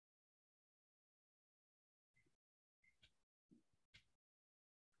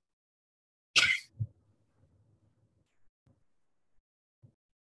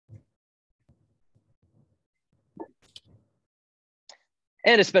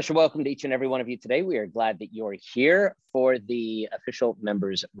And a special welcome to each and every one of you today. We are glad that you're here for the official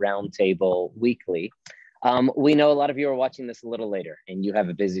Members Roundtable Weekly. We know a lot of you are watching this a little later and you have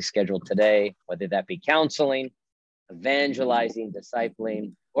a busy schedule today, whether that be counseling, evangelizing,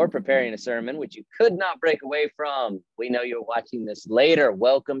 discipling, or preparing a sermon, which you could not break away from. We know you're watching this later.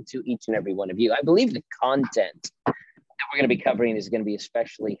 Welcome to each and every one of you. I believe the content that we're going to be covering is going to be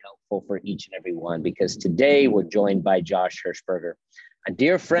especially helpful for each and every one, because today we're joined by Josh Hirschberger, a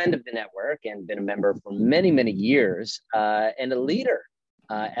dear friend of the network and been a member for many, many years, and a leader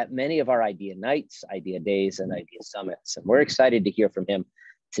at many of our Idea Nights, Idea Days, and Idea Summits. And we're excited to hear from him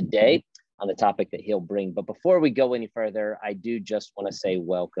today on the topic that he'll bring. But before we go any further, I do just want to say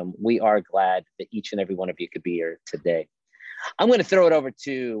welcome. We are glad that each and every one of you could be here today. I'm going to throw it over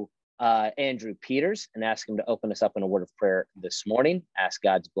to Andrew Peters and ask him to open us up in a word of prayer this morning. Ask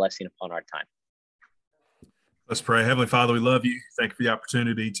God's blessing upon our time. Let's pray. Heavenly Father, we love you. Thank you for the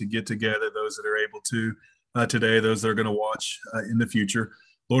opportunity to get together, those that are able to today, those that are going to watch in the future.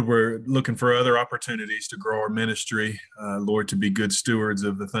 Lord, we're looking for other opportunities to grow our ministry, Lord, to be good stewards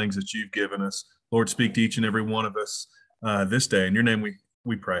of the things that you've given us. Lord, speak to each and every one of us this day. In your name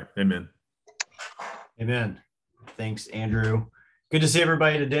we pray. Amen. Amen. Thanks, Andrew. Good to see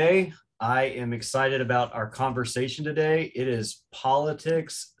everybody today. I am excited about our conversation today. It is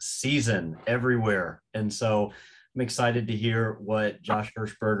politics season everywhere. And so I'm excited to hear what Josh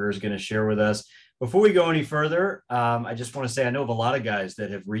Hirschberger is going to share with us. Before we go any further, I just want to say I know of a lot of guys that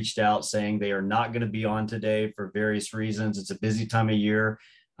have reached out saying they are not going to be on today for various reasons. It's a busy time of year.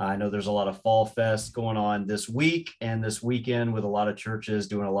 I know there's a lot of Fall Fest going on this week and this weekend with a lot of churches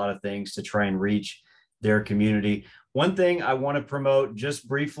doing a lot of things to try and reach their community. One thing I want to promote just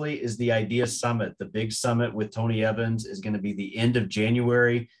briefly is the Idea Summit. The big summit with Tony Evans is going to be the end of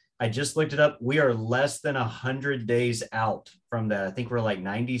January. I just looked it up. We are less than 100 days out from that. I think we're like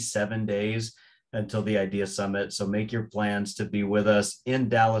 97 days until the Idea Summit. So make your plans to be with us in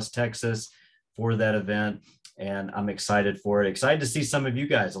Dallas, Texas for that event. And I'm excited for it. Excited to see some of you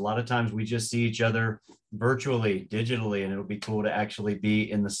guys. A lot of times we just see each other virtually, digitally, and it'll be cool to actually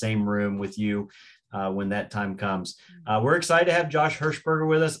be in the same room with you when that time comes. We're excited to have Josh Hirschberger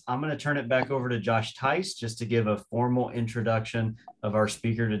with us. I'm going to turn it back over to Josh Tice just to give a formal introduction of our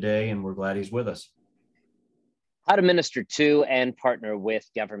speaker today, and we're glad he's with us. How to minister to and partner with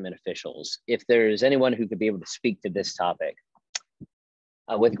government officials. If there's anyone who could be able to speak to this topic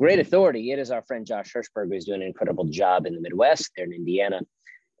with great authority, it is our friend Josh Hirschberger, who's doing an incredible job in the Midwest, there in Indiana,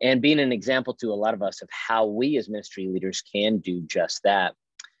 and being an example to a lot of us of how we as ministry leaders can do just that.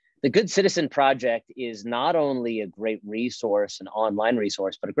 The Good Citizen Project is not only a great resource, an online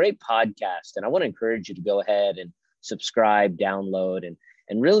resource, but a great podcast. And I want to encourage you to go ahead and subscribe, download,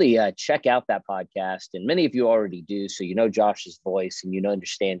 and really check out that podcast. And many of you already do, so you know Josh's voice and you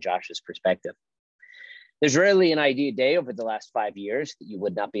understand Josh's perspective. There's rarely an Idea Day over the last 5 years that you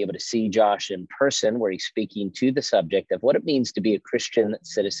would not be able to see Josh in person, where he's speaking to the subject of what it means to be a Christian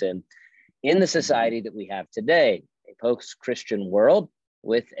citizen in the society that we have today, a post-Christian world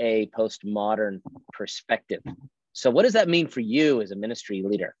with a postmodern perspective. So what does that mean for you as a ministry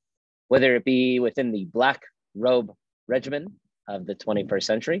leader, whether it be within the Black Robe Regiment of the 21st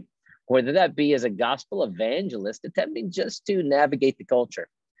century, or whether that be as a gospel evangelist attempting just to navigate the culture?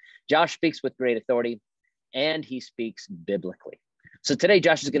 Josh speaks with great authority, and he speaks biblically. So today,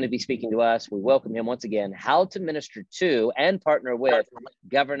 Josh is going to be speaking to us. We welcome him once again, how to minister to and partner with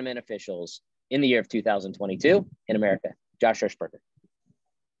government officials in the year of 2022 in America. Josh Hirschberger.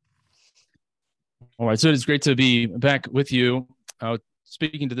 All right, so it's great to be back with you,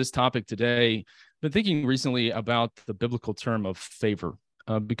 speaking to this topic today. I've been thinking recently about the biblical term of favor,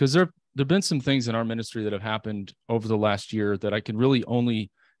 because there have been some things in our ministry that have happened over the last year that I can really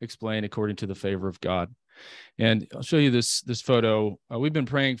only explain according to the favor of God. And I'll show you this photo. We've been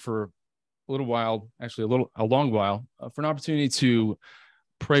praying for a little while, actually a long while, for an opportunity to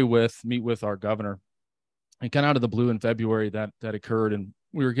meet with our governor. And kind of out of the blue in February that occurred, and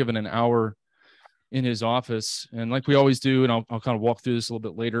we were given an hour in his office. And like we always do, and I'll kind of walk through this a little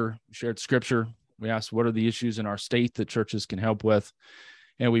bit later, we shared scripture. We asked, what are the issues in our state that churches can help with?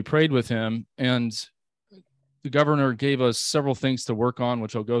 And we prayed with him. And the governor gave us several things to work on,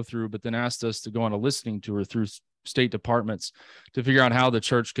 which I'll go through, but then asked us to go on a listening tour through state departments to figure out how the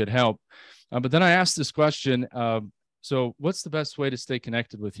church could help. But then I asked this question, so what's the best way to stay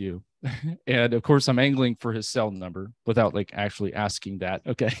connected with you? And of course, I'm angling for his cell number without like actually asking that.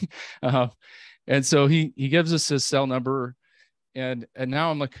 Okay. And so he gives us his cell number, and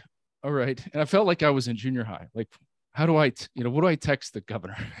now I'm like, all right. And I felt like I was in junior high. Like, how do I, what do I text the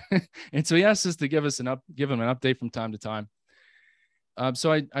governor? And so he asked us to give him an update from time to time.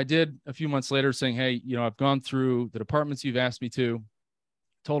 So I did a few months later saying, hey, I've gone through the departments you've asked me to,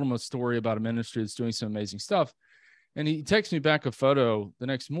 told him a story about a ministry that's doing some amazing stuff. And he texted me back a photo the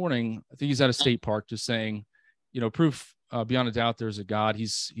next morning. I think he's at a state park just saying, proof beyond a doubt there's a God.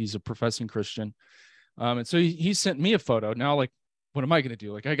 He's a professing Christian. And so he sent me a photo. Now, like, what am I going to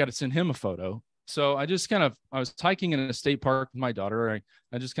do? Like, I got to send him a photo. So I was hiking in a state park with my daughter.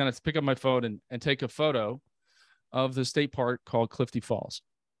 I just kind of pick up my phone and take a photo of the state park called Clifty Falls.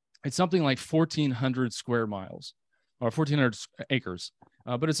 It's something like 1,400 square miles or 1,400 acres,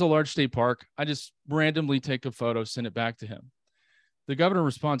 but it's a large state park. I just randomly take a photo, send it back to him. The governor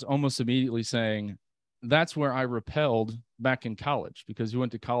responds almost immediately saying, that's where I rappelled back in college, because he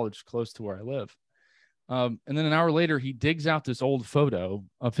went to college close to where I live. And then an hour later, he digs out this old photo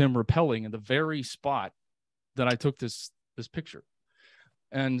of him rappelling in the very spot that I took this picture.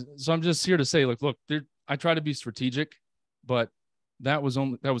 And so I'm just here to say, like, look, I try to be strategic, but that was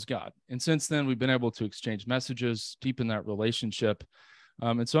God. And since then, we've been able to exchange messages, deepen that relationship.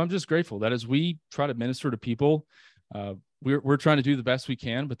 And so I'm just grateful that as we try to minister to people, we're trying to do the best we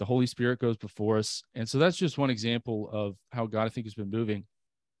can, but the Holy Spirit goes before us. And so that's just one example of how God, I think, has been moving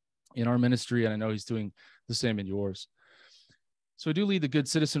in our ministry. And I know he's doing the same in yours. So I do lead the Good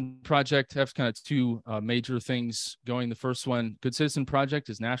Citizen Project. I have kind of two major things going. The first one, Good Citizen Project,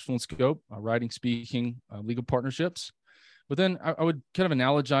 is national in scope, writing, speaking, legal partnerships. But then I would kind of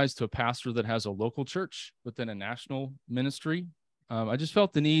analogize to a pastor that has a local church, but then a national ministry. I just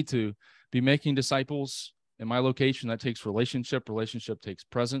felt the need to be making disciples in my location. That takes relationship. Relationship takes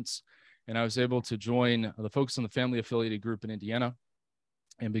presence. And I was able to join the Focus on the Family affiliated group in Indiana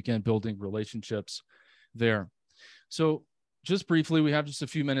and begin building relationships there. So just briefly, we have just a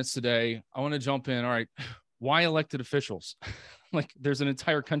few minutes today. I want to jump in. All right, why elected officials? Like, there's an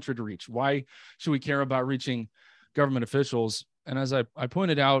entire country to reach. Why should we care about reaching government officials? And as I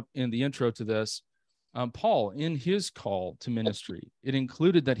pointed out in the intro to this, Paul, in his call to ministry, it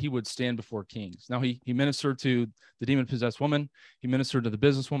included that he would stand before kings. Now, he ministered to the demon-possessed woman. He ministered to the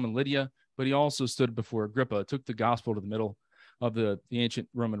businesswoman Lydia, but he also stood before Agrippa, took the gospel to the middle of the ancient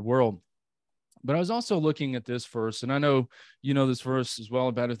Roman world. But I was also looking at this verse, and I know you know this verse as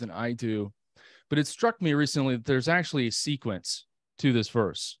well better than I do, but it struck me recently that there's actually a sequence to this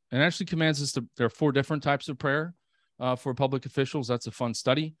verse. And it actually commands us there are 4 different types of prayer for public officials. That's a fun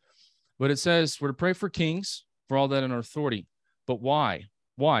study. But it says we're to pray for kings, for all that in our authority. But why?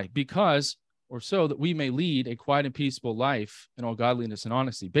 Why? Because, or so that we may lead a quiet and peaceable life in all godliness and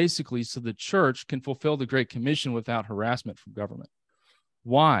honesty. Basically, so the church can fulfill the Great Commission without harassment from government.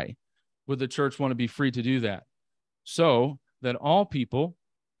 Why would the church want to be free to do that? So that all people,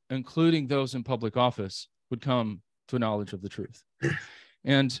 including those in public office, would come to a knowledge of the truth.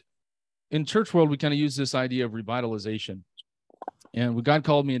 And in church world, we kind of use this idea of revitalization. And when God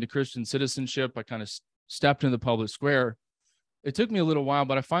called me into Christian citizenship, I kind of stepped into the public square. It took me a little while,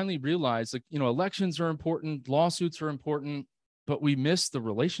 but I finally realized, like, elections are important, lawsuits are important, but we miss the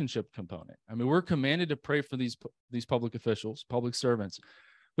relationship component. I mean, we're commanded to pray for these public officials, public servants,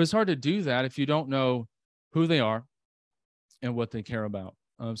 but it's hard to do that if you don't know who they are and what they care about.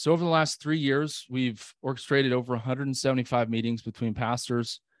 So over the last 3 years, we've orchestrated over 175 meetings between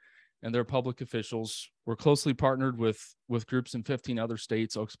pastors and their public officials. We're closely partnered with groups in 15 other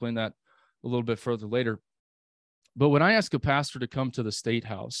states. I'll explain that a little bit further later. But when I ask a pastor to come to the State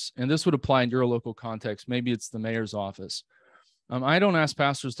House, and this would apply in your local context, maybe it's the mayor's office, I don't ask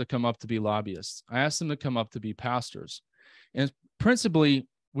pastors to come up to be lobbyists. I ask them to come up to be pastors. And principally,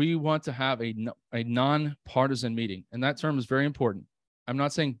 we want to have a nonpartisan meeting. And that term is very important. I'm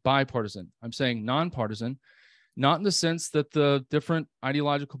not saying bipartisan. I'm saying nonpartisan, not in the sense that the different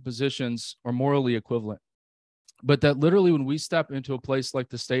ideological positions are morally equivalent, but that literally when we step into a place like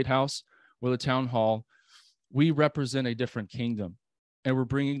the State House or the town hall, we represent a different kingdom, and we're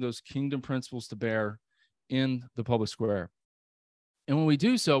bringing those kingdom principles to bear in the public square. And when we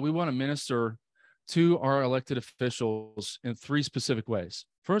do so, we want to minister to our elected officials in 3 specific ways.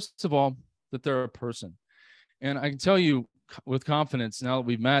 First of all, that they're a person. And I can tell you with confidence, now that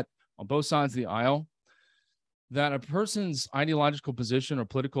we've met on both sides of the aisle, that a person's ideological position or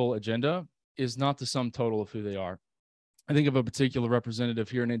political agenda is not the sum total of who they are. I think of a particular representative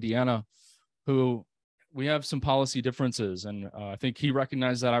here in Indiana who we have some policy differences, and I think he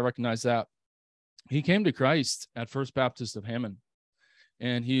recognized that, I recognize that. He came to Christ at First Baptist of Hammond,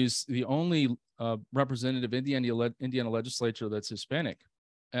 and he's the only representative in the Indiana legislature that's Hispanic.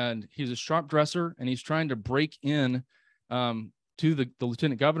 And he's a sharp dresser, and he's trying to break in to the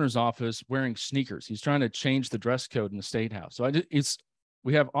lieutenant governor's office wearing sneakers. He's trying to change the dress code in the State House. So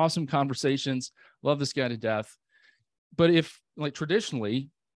we have awesome conversations. Love this guy to death. But if, like, traditionally,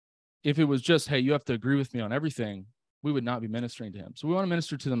 if it was just, hey, you have to agree with me on everything, we would not be ministering to him. So we want to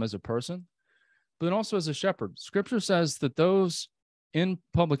minister to them as a person, but then also as a shepherd. Scripture says that those in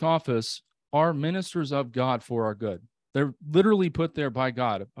public office are ministers of God for our good. They're literally put there by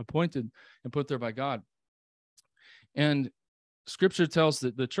God, appointed and put there by God. And Scripture tells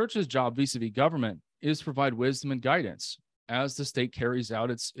that the church's job vis-a-vis government is to provide wisdom and guidance as the state carries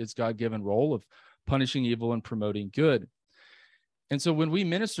out its God-given role of punishing evil and promoting good. And so when we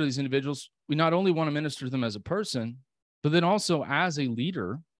minister to these individuals, we not only want to minister to them as a person, but then also as a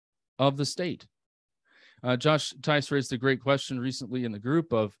leader of the state. Josh Tice raised a great question recently in the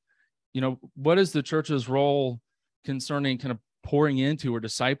group of, what is the church's role concerning kind of pouring into or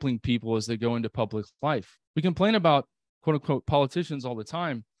discipling people as they go into public life? We complain about, quote unquote, politicians all the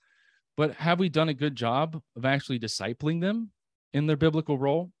time, but have we done a good job of actually discipling them in their biblical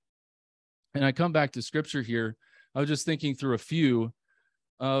role? And I come back to Scripture here. I was just thinking through a few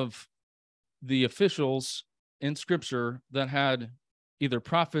of the officials in Scripture that had either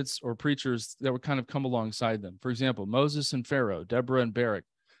prophets or preachers that would kind of come alongside them. For example, Moses and Pharaoh, Deborah and Barak,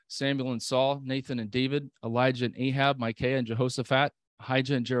 Samuel and Saul, Nathan and David, Elijah and Ahab, Micaiah and Jehoshaphat,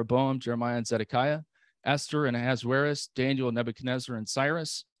 Ahijah and Jeroboam, Jeremiah and Zedekiah, Esther and Ahasuerus, Daniel and Nebuchadnezzar and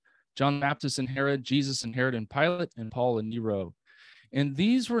Cyrus, John the Baptist and Herod, Jesus and Herod and Pilate, and Paul and Nero. And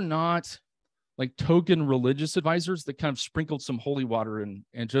these were not like token religious advisors that kind of sprinkled some holy water and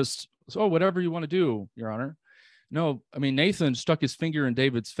just, oh, whatever you want to do, Your Honor. No, I mean, Nathan stuck his finger in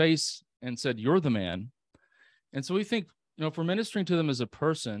David's face and said, you're the man. And so we think, if we're ministering to them as a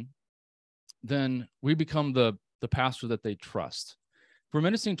person, then we become the pastor that they trust. If we're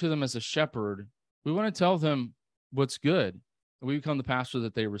ministering to them as a shepherd, we want to tell them what's good, and we become the pastor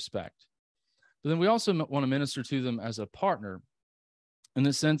that they respect. But then we also want to minister to them as a partner in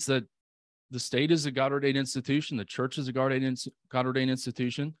the sense that the state is a God-ordained institution, the church is a God-ordained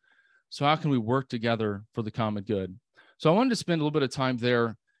institution. So how can we work together for the common good? So I wanted to spend a little bit of time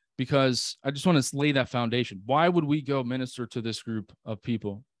there because I just want to lay that foundation. Why would we go minister to this group of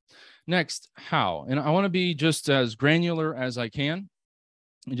people? Next, how? And I want to be just as granular as I can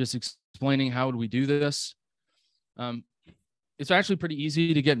and just explaining how would we do this. It's actually pretty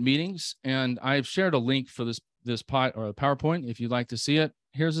easy to get meetings, and I've shared a link for this PowerPoint if you'd like to see it.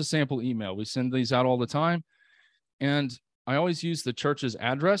 Here's a sample email. We send these out all the time, and I always use the church's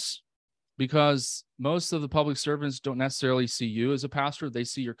address because most of the public servants don't necessarily see you as a pastor, they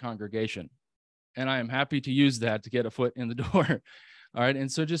see your congregation. And I am happy to use that to get a foot in the door. All right.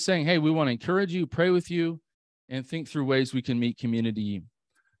 And so just saying, hey, we want to encourage you, pray with you, and think through ways we can meet community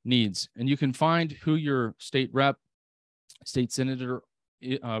needs. And you can find who your state rep, state senator,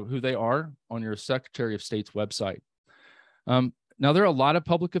 who they are on your Secretary of State's website. Now, there are a lot of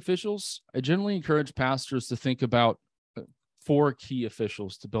public officials. I generally encourage pastors to think about 4 key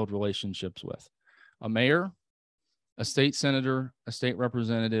officials to build relationships with: a mayor, a state senator, a state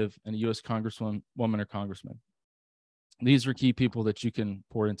representative, and a U.S. congresswoman or congressman. These are key people that you can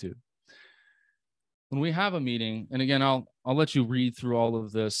pour into. When we have a meeting, and again, I'll let you read through all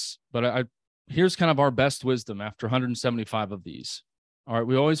of this, but here's kind of our best wisdom after 175 of these. All right,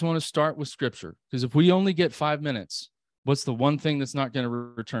 we always want to start with Scripture, because if we only get 5 minutes, what's the one thing that's not going to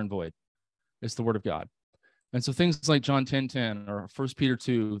return void? It's the Word of God. And so things like John 10:10 or 1 Peter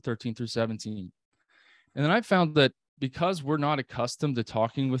 2:13 through 17. And then I found that because we're not accustomed to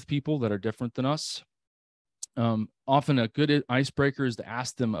talking with people that are different than us, often a good icebreaker is to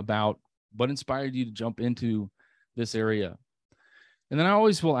ask them about what inspired you to jump into this area. And then I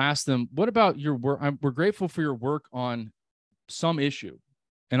always will ask them, what about your work? We're grateful for your work on some issue.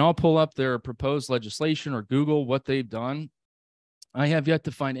 And I'll pull up their proposed legislation or Google what they've done. I have yet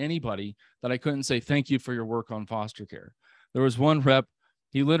to find anybody that I couldn't say, thank you for your work on foster care. There was one rep,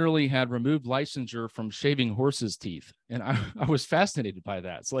 he literally had removed licensure from shaving horses' teeth. And I was fascinated by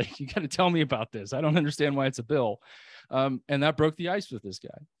that. It's like, you got to tell me about this. I don't understand why it's a bill. And that broke the ice with this guy.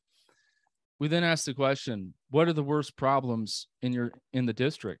 We then asked the question, what are the worst problems in the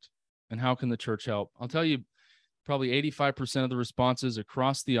district? And how can the church help? I'll tell you, probably 85% of the responses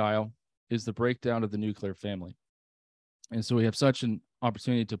across the aisle is the breakdown of the nuclear family. And so we have such an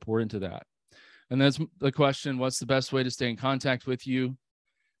opportunity to pour into that. And that's the question, what's the best way to stay in contact with you?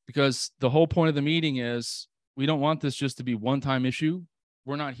 Because the whole point of the meeting is we don't want this just to be one-time issue.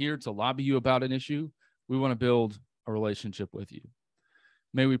 We're not here to lobby you about an issue. We want to build a relationship with you.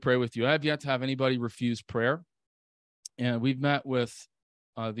 May we pray with you. I have yet to have anybody refuse prayer. And we've met with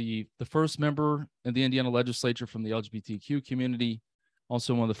the first member in the Indiana legislature from the LGBTQ community,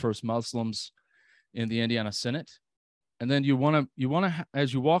 also one of the first Muslims in the Indiana Senate. And then you want to,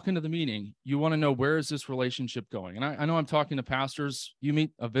 as you walk into the meeting, you want to know, where is this relationship going? And I know I'm talking to pastors. You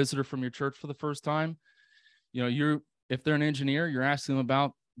meet a visitor from your church for the first time. If they're an engineer, you're asking them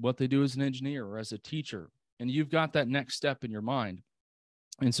about what they do as an engineer or as a teacher. And you've got that next step in your mind.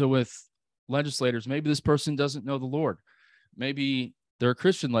 And so with legislators, maybe this person doesn't know the Lord. Maybe they're a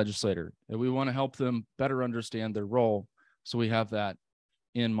Christian legislator, and we want to help them better understand their role. So we have that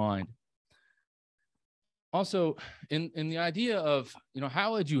in mind. Also, in the idea of,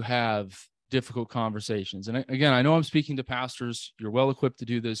 how would you have difficult conversations? And again, I know I'm speaking to pastors. You're well equipped to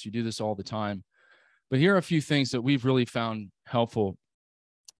do this. You do this all the time. But here are a few things that we've really found helpful.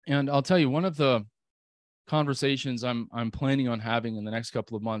 And I'll tell you, one of the conversations I'm planning on having in the next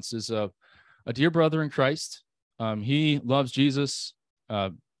couple of months is a dear brother in Christ. He loves Jesus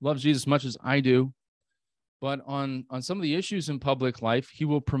much as I do. But on some of the issues in public life, he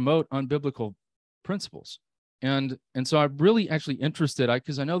will promote unbiblical principles. And so I'm really actually interested,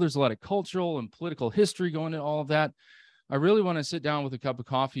 because I know there's a lot of cultural and political history going into all of that. I really want to sit down with a cup of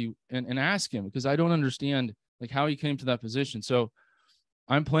coffee and ask him, because I don't understand how he came to that position. So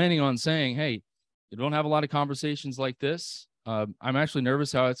I'm planning on saying, hey, you don't have a lot of conversations like this. I'm actually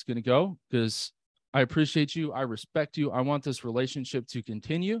nervous how it's going to go, because I appreciate you. I respect you. I want this relationship to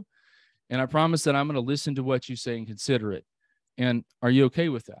continue. And I promise that I'm going to listen to what you say and consider it. And are you okay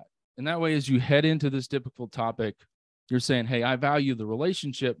with that? And that way, as you head into this difficult topic, you're saying, hey, I value the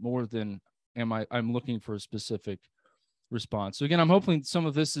relationship more than I'm looking for a specific response. So again, I'm hoping some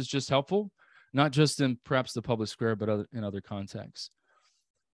of this is just helpful, not just in perhaps the public square, but in other contexts.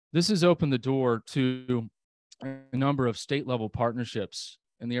 This has opened the door to a number of state level partnerships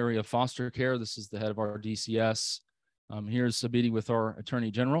in the area of foster care. This is the head of our DCS. Here's a meeting with our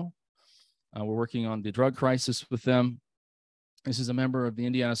Attorney General. We're working on the drug crisis with them. This is a member of the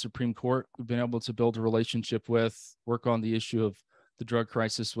Indiana Supreme Court we've been able to build a relationship with, work on the issue of the drug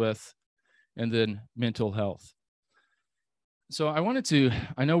crisis with, and then mental health. So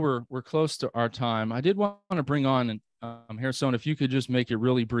I know we're close to our time. I did want to bring on Gerson, if you could just make it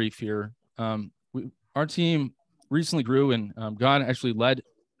really brief here. Our team recently grew, and God actually led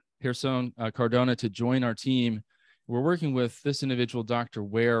Gerson Cardona to join our team. We're working with this individual, Dr.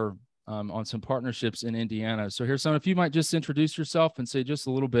 Ware, on some partnerships in Indiana. So Gerson, if you might just introduce yourself and say just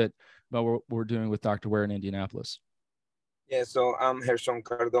a little bit about what we're doing with Dr. Ware in Indianapolis. Yeah, so I'm Gerson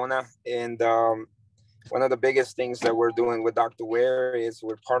Cardona, and one of the biggest things that we're doing with Dr. Ware is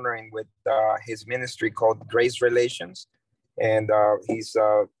we're partnering with his ministry called Grace Relations, and he's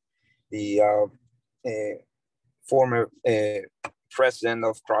the former president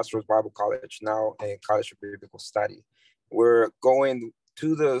of Crossroads Bible College, now a College of Biblical Study. We're going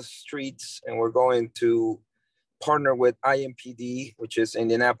to the streets, and we're going to partner with IMPD, which is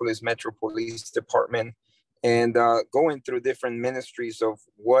Indianapolis Metro Police Department, and going through different ministries of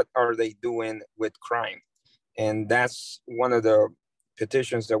what are they doing with crime. And that's one of the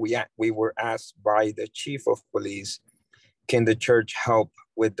petitions that we were asked by the chief of police. Can the church help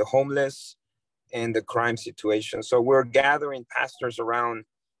with the homeless and the crime situation? So we're gathering pastors around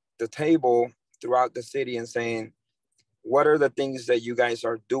the table throughout the city and saying, what are the things that you guys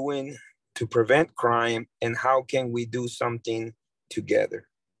are doing to prevent crime, and how can we do something together?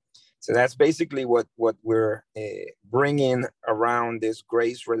 So that's basically what we're bringing around this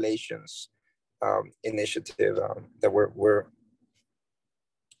Grace Relations initiative that we're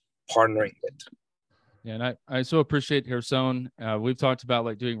partnering with. Yeah, and I so appreciate Gerson. We've talked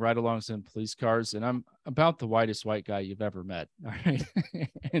about doing ride-alongs in police cars, and I'm about the whitest white guy you've ever met. All right.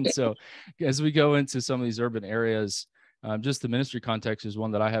 And so as we go into some of these urban areas, just the ministry context is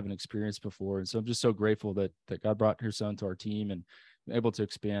one that I haven't experienced before. And so I'm just so grateful that God brought Gerson to our team and able to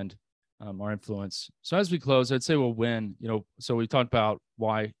expand our influence. So as we close, I'd say, well, when, so we talked about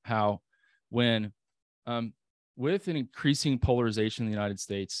why, how, when. With an increasing polarization in the United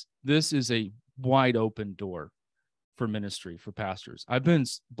States, this is a wide open door for ministry, for pastors. I've been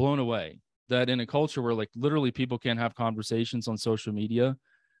blown away that in a culture where literally people can't have conversations on social media,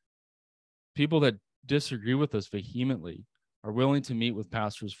 people that disagree with us vehemently are willing to meet with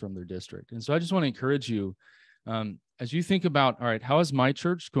pastors from their district. And so I just want to encourage you, as you think about, all right, how is my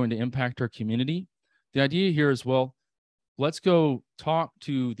church going to impact our community? The idea here is, well, let's go talk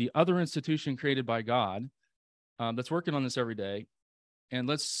to the other institution created by God that's working on this every day, and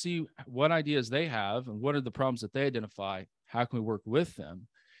let's see what ideas they have and what are the problems that they identify. How can we work with them?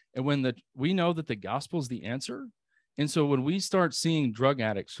 And when we know that the gospel is the answer, and so when we start seeing drug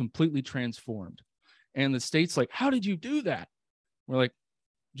addicts completely transformed, and the state's like, how did you do that? We're like,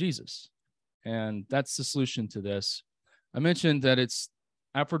 Jesus. And that's the solution to this. I mentioned that it's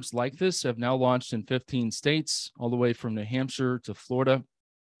efforts like this have now launched in 15 states, all the way from New Hampshire to Florida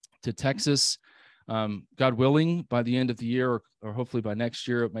to Texas. God willing, by the end of the year, or hopefully by next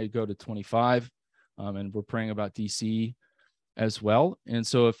year, it may go to 25. And we're praying about DC as well. And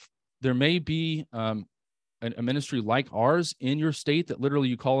so if there may be a ministry like ours in your state that literally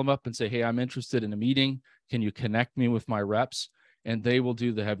you call them up and say, hey, I'm interested in a meeting. Can you connect me with my reps? And they will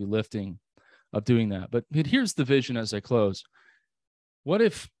do the heavy lifting of doing that. But here's the vision as I close. What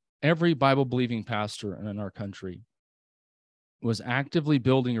if every Bible-believing pastor in our country was actively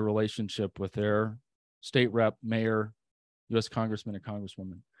building a relationship with their state rep, mayor, U.S. congressman, and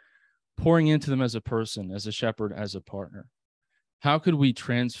congresswoman, pouring into them as a person, as a shepherd, as a partner? How could we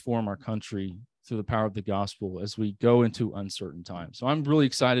transform our country through the power of the gospel as we go into uncertain times? So I'm really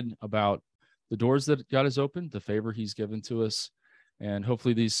excited about the doors that God has opened, the favor he's given to us, and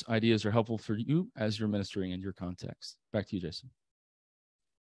hopefully these ideas are helpful for you as you're ministering in your context. Back to you, Jason.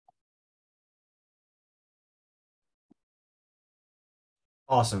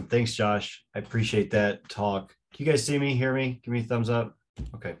 Awesome. Thanks, Josh. I appreciate that talk. Can you guys see me, hear me? Give me a thumbs up.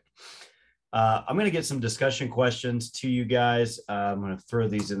 Okay. I'm going to get some discussion questions to you guys. I'm going to throw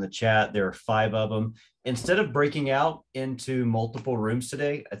these in the chat. There are 5 of them. Instead of breaking out into multiple rooms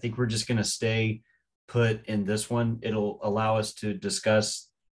today, I think we're just going to stay put in this one. It'll allow us to discuss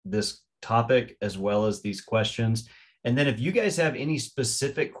this topic as well as these questions. And then if you guys have any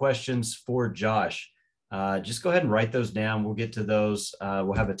specific questions for Josh, just go ahead and write those down. We'll get to those.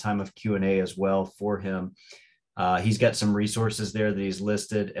 We'll have a time of Q&A as well for him. He's got some resources there that he's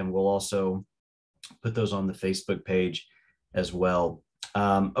listed, and we'll also put those on the Facebook page as well.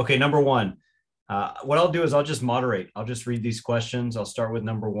 Okay, number 1. What I'll do is I'll just moderate. I'll just read these questions. I'll start with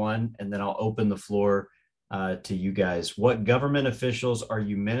number 1, and then I'll open the floor to you guys. What government officials are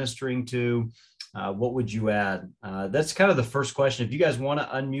you ministering to? What would you add? That's kind of the first question. If you guys want to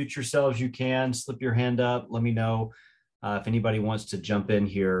unmute yourselves, you can slip your hand up. Let me know if anybody wants to jump in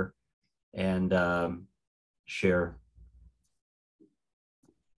here and share.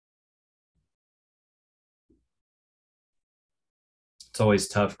 It's always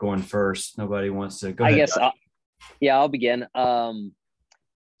tough going first. Nobody wants to go. I guess I'll begin.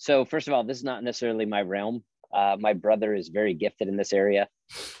 So first of all, this is not necessarily my realm. My brother is very gifted in this area.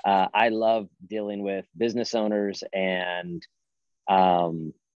 I love dealing with business owners and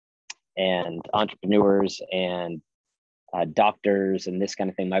entrepreneurs and doctors and this kind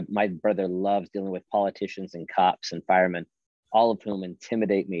of thing. My brother loves dealing with politicians and cops and firemen, all of whom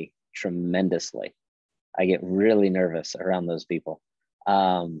intimidate me tremendously. I get really nervous around those people.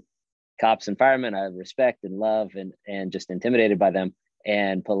 Cops and firemen, I respect and love and just intimidated by them.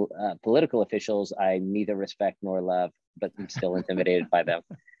 And political officials, I neither respect nor love, but I'm still intimidated by them.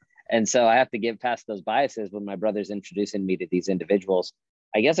 And so I have to get past those biases when my brother's introducing me to these individuals.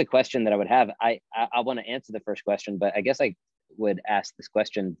 I guess a question that I would have, I want to answer the first question, but I guess I would ask this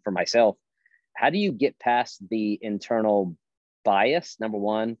question for myself. How do you get past the internal bias, number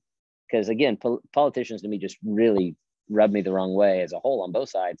one? Because again, politicians to me just really rub me the wrong way as a whole on both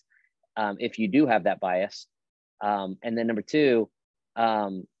sides. If you do have that bias. And then number two,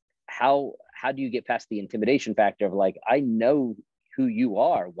 how do you get past the intimidation factor of like, I know who you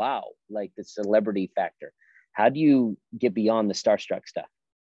are. Wow. Like the celebrity factor. How do you get beyond the starstruck stuff?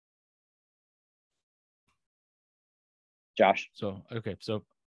 Josh. So, okay. So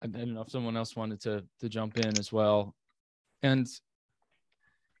I don't know if someone else wanted to jump in as well. And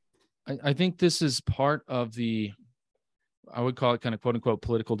I think this is part of the, I would call it kind of quote unquote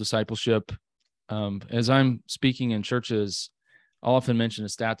political discipleship. As I'm speaking in churches, I'll often mention a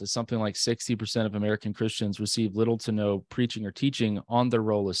stat that something like 60% of American Christians receive little to no preaching or teaching on their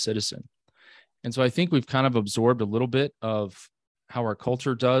role as citizen. And so I think we've kind of absorbed a little bit of how our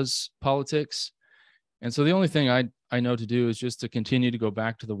culture does politics. And so the only thing I know to do is just to continue to go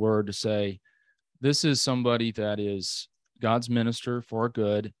back to the word to say, this is somebody that is God's minister for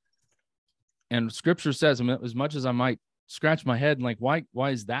good. And scripture says, I mean, as much as I might scratch my head and like, why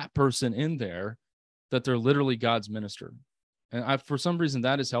is that person in there, that they're literally God's minister? And for some reason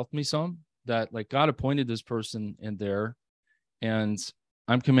that has helped me some, that like God appointed this person in there and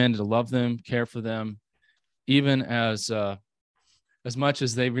I'm commanded to love them, care for them, even as much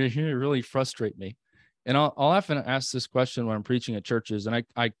as they really frustrate me. And I'll often ask this question when I'm preaching at churches, and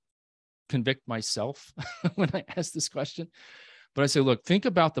I convict myself when I ask this question, but I say, look, think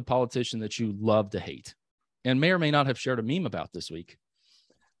about the politician that you love to hate and may or may not have shared a meme about this week.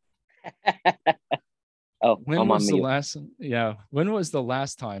 Oh, when was the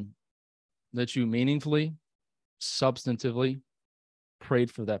last time that you meaningfully, substantively prayed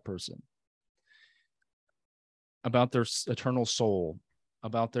for that person about their eternal soul,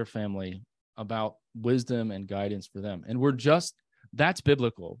 about their family, about wisdom and guidance for them. And that's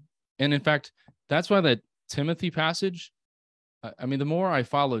biblical. And in fact, that's why that Timothy passage, I mean, the more I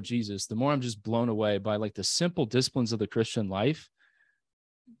follow Jesus, the more I'm just blown away by like the simple disciplines of the Christian life.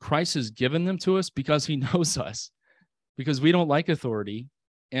 Christ has given them to us because he knows us, because we don't like authority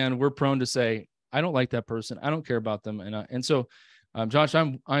and we're prone to say, I don't like that person. I don't care about them. And so, Josh,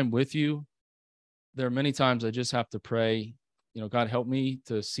 I'm with you. There are many times I just have to pray, God, help me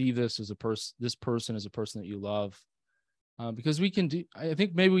to see this person as a person that you love. Because I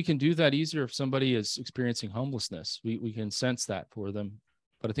think maybe we can do that easier if somebody is experiencing homelessness. We can sense that for them,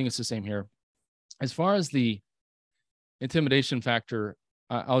 but I think it's the same here. As far as the intimidation factor,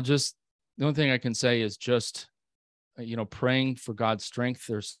 the only thing I can say is just, praying for God's strength.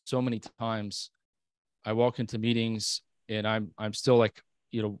 There's so many times I walk into meetings and I'm still like,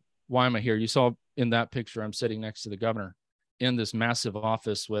 why am I here? You saw in that picture, I'm sitting next to the governor in this massive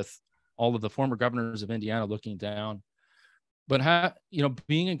office with all of the former governors of Indiana looking down. But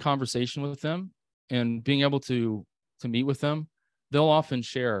being in conversation with them and being able to meet with them, they'll often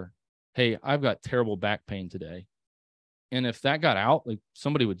share, hey, I've got terrible back pain today. And if that got out, like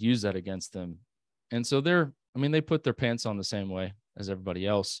somebody would use that against them. And so they put their pants on the same way as everybody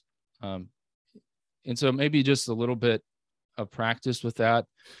else. And so maybe just a little bit of practice with that.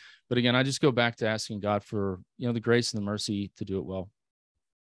 But again, I just go back to asking God for, the grace and the mercy to do it well.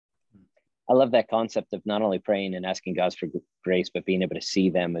 I love that concept of not only praying and asking God for grace, but being able to see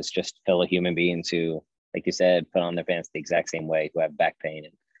them as just fellow human beings who, like you said, put on their pants the exact same way, who have back pain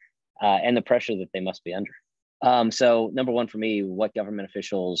and the pressure that they must be under. So number one for me, what government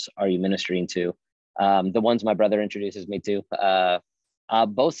officials are you ministering to? The ones my brother introduces me to,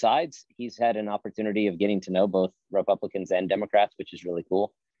 both sides. He's had an opportunity of getting to know both Republicans and Democrats, which is really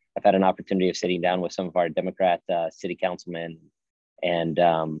cool. I've had an opportunity of sitting down with some of our Democrat city councilmen and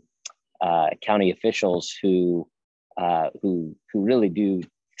county officials who really do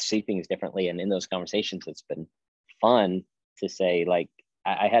see things differently. And in those conversations, it's been fun to say, like,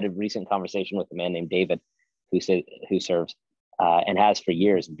 I had a recent conversation with a man named David who serves and has for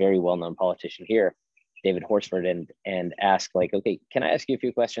years, very well-known politician here, David Horsford, and asked, like, okay, can I ask you a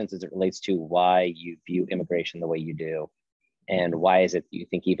few questions as it relates to why you view immigration the way you do? And why is it you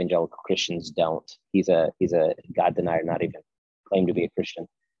think evangelical Christians don't? He's a God denier, not even claim to be a Christian.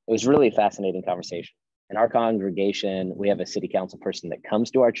 It was really a fascinating conversation. In our congregation, we have a city council person that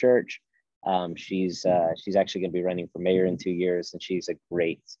comes to our church. She's actually going to be running for mayor in 2 years, and she's a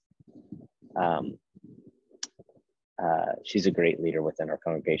great leader within our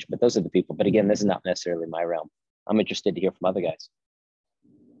congregation. But those are the people. But again, this is not necessarily my realm. I'm interested to hear from other guys.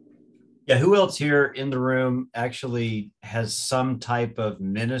 Yeah, who else here in the room actually has some type of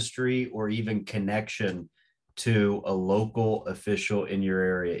ministry or even connection to a local official in your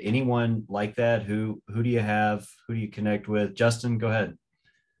area? Anyone like that? Who do you have? Who do you connect with? Justin, go ahead.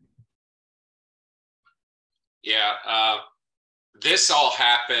 Yeah, this all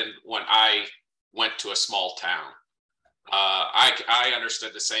happened when I went to a small town. I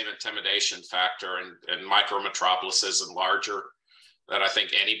understood the same intimidation factor in micro metropolises and larger that I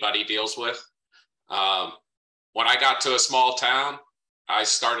think anybody deals with. When I got to a small town, I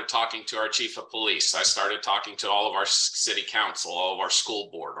started talking to our chief of police. I started talking to all of our city council, all of our school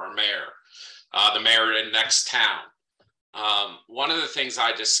board, our mayor, the mayor in next town. One of the things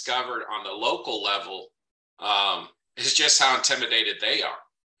I discovered on the local level is just how intimidated they are.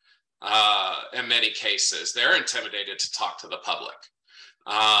 In many cases, they're intimidated to talk to the public.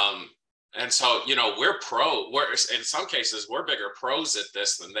 And so, we're in some cases, we're bigger pros at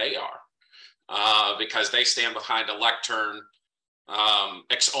this than they are because they stand behind a lectern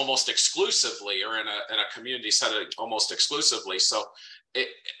almost exclusively, or in a community setting almost exclusively. So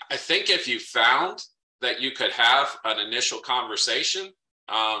I think if you found that you could have an initial conversation,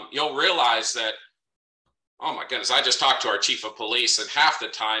 you'll realize that, oh my goodness, I just talked to our chief of police, and half the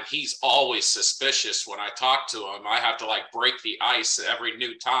time he's always suspicious when I talk to him. I have to break the ice every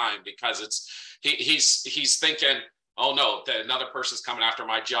new time because he's thinking, oh no, that another person's coming after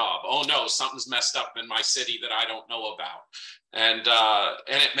my job. Oh no, something's messed up in my city that I don't know about. And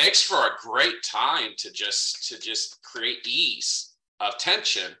it makes for a great time to just create ease of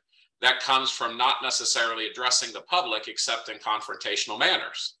tension that comes from not necessarily addressing the public except in confrontational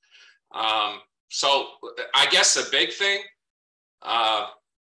manners. So I guess a big thing,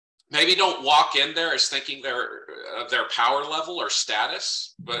 maybe don't walk in there as thinking their power level or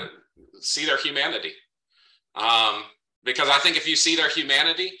status, but see their humanity. Because I think if you see their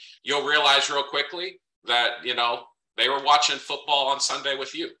humanity, you'll realize real quickly that, they were watching football on Sunday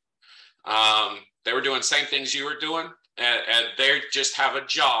with you. They were doing the same things you were doing. and they just have a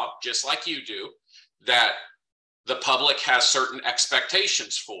job, just like you do, that the public has certain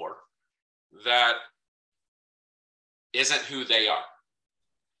expectations for, that isn't who they are.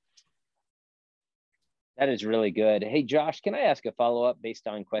 That is really good. Hey, Josh, can I ask a follow-up based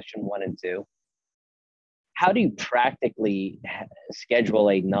on question 1 and 2? How do you practically schedule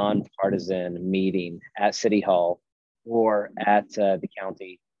a nonpartisan meeting at City Hall or at the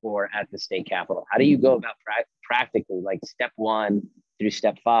county or at the state capitol? How do you go about practically, like step 1 through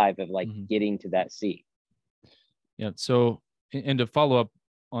step 5 of like getting to that seat? Yeah. So, and to follow up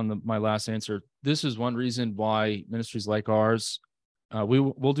on my last answer, this is one reason why ministries like ours,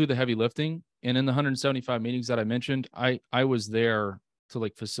 we'll do the heavy lifting. And in the 175 meetings that I mentioned, I was there to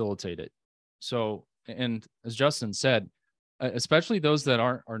like facilitate it. So, and as Justin said, especially those that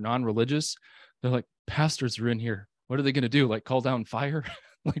are non-religious, they're like, pastors are in here. What are they going to do? Like call down fire?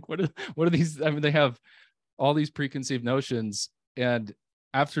 Like what are these? I mean, they have all these preconceived notions. And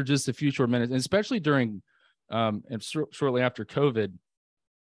after just a few short minutes, and especially during and shortly after COVID,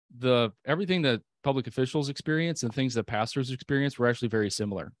 everything that public officials experience and things that pastors experience were actually very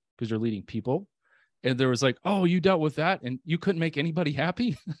similar, because you're leading people. And there was like, oh, you dealt with that and you couldn't make anybody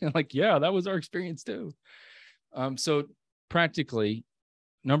happy. And like, yeah, that was our experience too. So practically,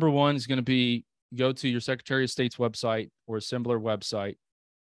 number 1 is going to be go to your Secretary of State's website or a similar website.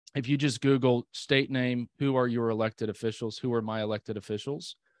 If you just Google state name, who are your elected officials? Who are my elected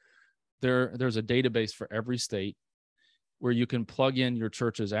officials? There's a database for every state where you can plug in your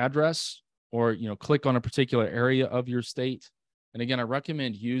church's address or, click on a particular area of your state. And again, I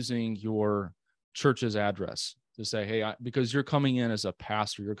recommend using your church's address to say, hey, because you're coming in as a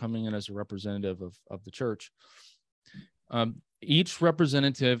pastor, you're coming in as a representative of the church. Each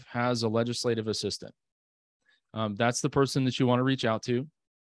representative has a legislative assistant. That's the person that you want to reach out to.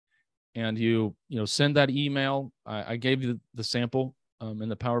 And you send that email. I gave you the sample in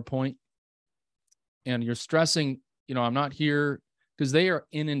the PowerPoint. And you're stressing, I'm not here, because they are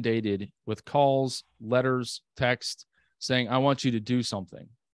inundated with calls, letters, text saying, I want you to do something.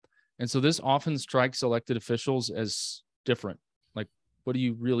 And so this often strikes elected officials as different. Like, what do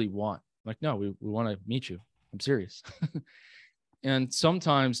you really want? Like, no, we want to meet you. I'm serious. And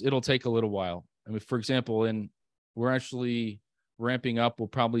sometimes it'll take a little while. I mean, for example, we're actually ramping up. We'll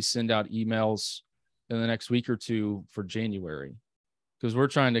probably send out emails in the next week or 2 for January, because we're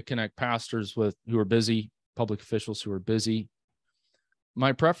trying to connect pastors who are busy, public officials who are busy.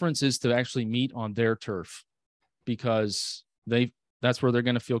 My preference is to actually meet on their turf, because that's where they're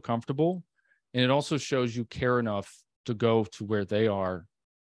going to feel comfortable. And it also shows you care enough to go to where they are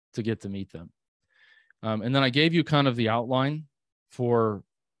to get to meet them. And then I gave you kind of the outline for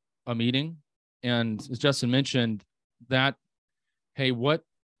a meeting. And as Justin mentioned, that, hey, what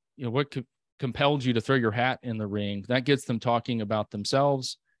compelled you to throw your hat in the ring? That gets them talking about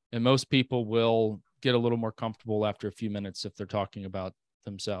themselves. And most people will get a little more comfortable after a few minutes if they're talking about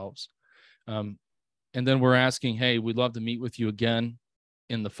themselves. And then we're asking, hey, we'd love to meet with you again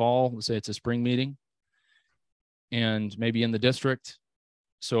in the fall. Let's say it's a spring meeting and maybe in the district.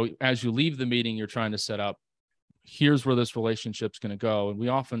 So as you leave the meeting, you're trying to set up, here's where this relationship's going to go. And we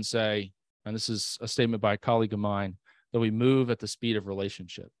often say, and this is a statement by a colleague of mine, that we move at the speed of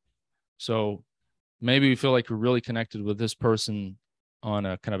relationship. So maybe we feel like we're really connected with this person on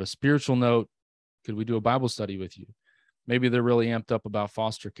a kind of a spiritual note. Could we do a Bible study with you? Maybe they're really amped up about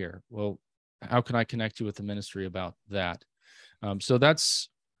foster care. Well, how can I connect you with the ministry about that? So that's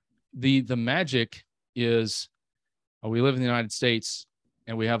the magic is we live in the United States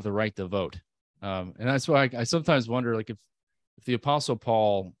and we have the right to vote. And that's why I sometimes wonder, like if the Apostle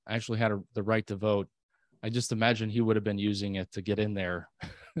Paul actually had the right to vote, I just imagine he would have been using it to get in there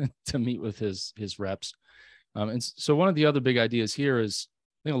to meet with his reps. And so one of the other big ideas here is,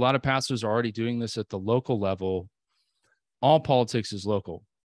 I think a lot of pastors are already doing this at the local level. All politics is local.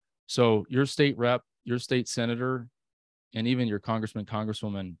 So your state rep, your state senator, and even your congressman,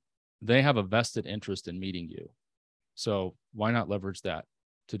 congresswoman, they have a vested interest in meeting you. So why not leverage that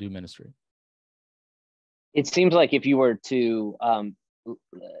to do ministry? It seems like if you were to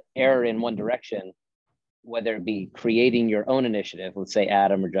err in one direction, whether it be creating your own initiative, let's say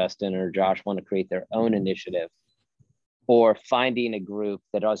Adam or Justin or Josh want to create their own initiative, or finding a group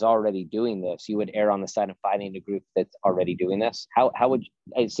that is already doing this, you would err on the side of finding a group that's already doing this. How would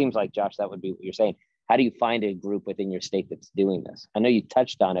it seems like, Josh, that would be what you're saying. How do you find a group within your state that's doing this? I know you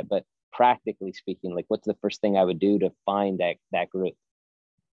touched on it, but practically speaking, like what's the first thing I would do to find that group?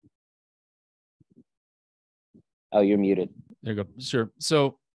 Oh, you're muted. There you go. Sure.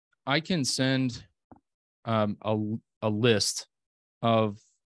 So I can send a list of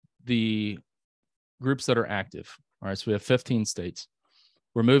the groups that are active. All right, so we have 15 states.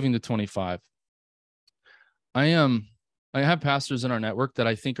 We're moving to 25. I have pastors in our network that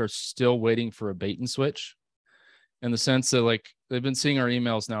I think are still waiting for a bait and switch, in the sense that like they've been seeing our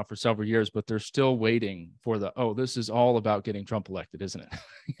emails now for several years, but they're still waiting for this is all about getting Trump elected, isn't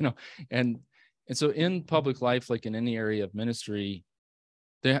it? And so in public life, like in any area of ministry,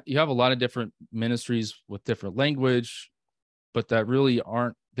 you have a lot of different ministries with different language, but that really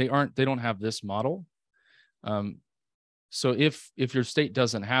they don't have this model. So if your state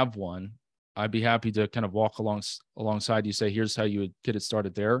doesn't have one, I'd be happy to kind of walk alongside you, say, here's how you would get it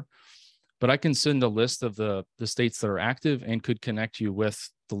started there. But I can send a list of the states that are active and could connect you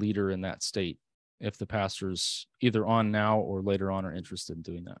with the leader in that state if the pastor's either on now or later on are interested in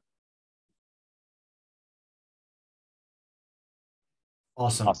doing that.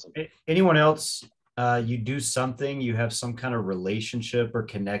 Awesome. Anyone else, you do something, you have some kind of relationship or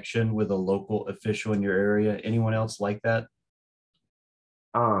connection with a local official in your area? Anyone else like that?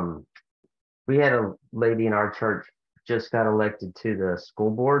 We had a lady in our church just got elected to the school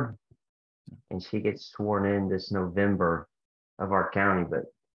board, and she gets sworn in this November of our county, but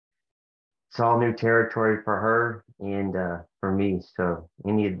it's all new territory for her and for me. So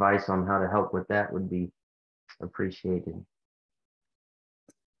any advice on how to help with that would be appreciated.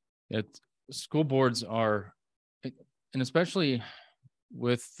 School boards are, and especially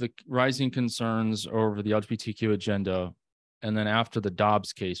with the rising concerns over the LGBTQ agenda, and then after the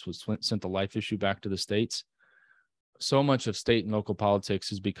Dobbs case sent the life issue back to the states, so much of state and local politics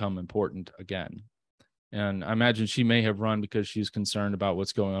has become important again. And I imagine she may have run because she's concerned about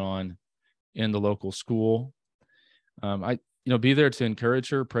what's going on in the local school. Be there to encourage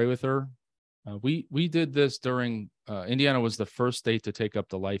her, pray with her. We did this during, Indiana was the first state to take up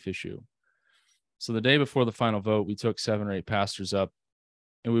the life issue. So the day before the final vote, we took 7 or 8 pastors up,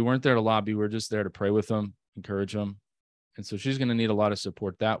 and we weren't there to lobby. We were just there to pray with them, encourage them. And so she's going to need a lot of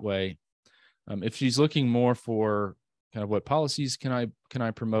support that way. If she's looking more for kind of what policies can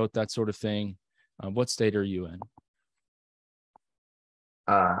I promote, that sort of thing, what state are you in?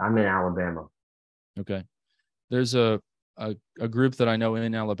 I'm in Alabama. Okay. There's a group that I know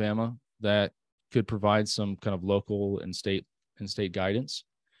in Alabama that could provide some kind of local and state guidance.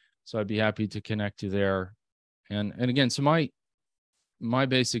 So I'd be happy to connect you there. And again, so my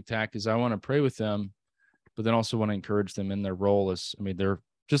basic tack is I want to pray with them, but then also want to encourage them in their role they're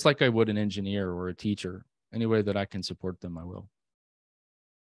just like I would an engineer or a teacher. Any way that I can support them, I will.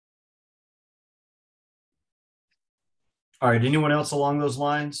 All right. Anyone else along those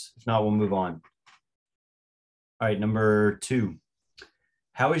lines? If not, we'll move on. All right. Number 2,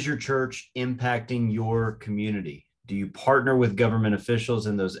 how is your church impacting your community? Do you partner with government officials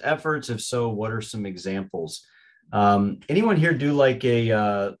in those efforts? If so, what are some examples? Anyone here do like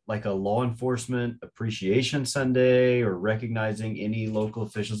a law enforcement appreciation Sunday or recognizing any local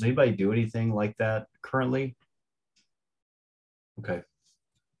officials? Anybody do anything like that currently? Okay.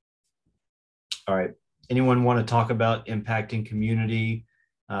 All right. Anyone want to talk about impacting community,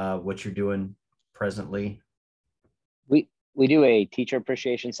 what you're doing presently? We do a teacher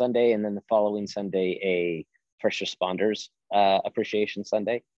appreciation Sunday, and then the following Sunday, a first responders appreciation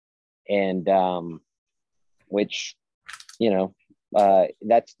Sunday. And which,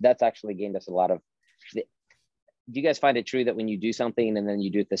 that's actually gained us a lot of. Do you guys find it true that when you do something and then you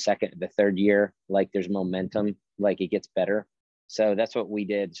do it the third year, like there's momentum, like it gets better? So that's what we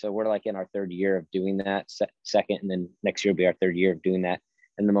did. So we're like in our 3rd year of doing that, second, and then next year will be our 3rd year of doing that.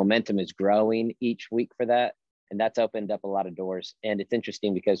 And the momentum is growing each week for that. And that's opened up a lot of doors. And it's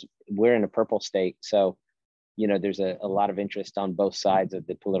interesting because we're in a purple state. So, there's a lot of interest on both sides of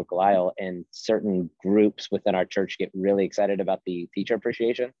the political aisle, and certain groups within our church get really excited about the teacher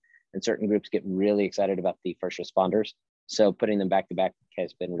appreciation, and certain groups get really excited about the first responders. So putting them back to back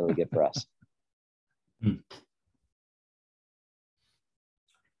has been really good for us.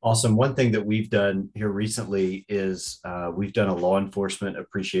 Awesome. One thing that we've done here recently is we've done a law enforcement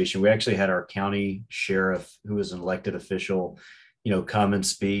appreciation. We actually had our county sheriff, who is an elected official, come and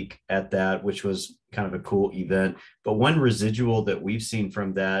speak at that, which was kind of a cool event. But one residual that we've seen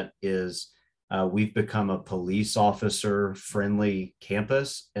from that is we've become a police officer friendly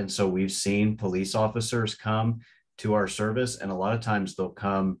campus. And so we've seen police officers come to our service, and a lot of times they'll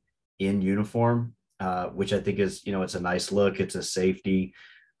come in uniform, which I think is, it's a nice look. It's a safety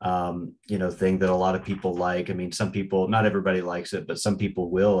thing that a lot of people like. I mean, some people, not everybody likes it, but some people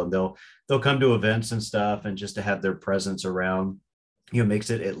will, and they'll come to events and stuff, and just to have their presence around, makes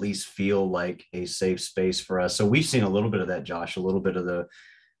it at least feel like a safe space for us. So we've seen a little bit of that, Josh, a little bit of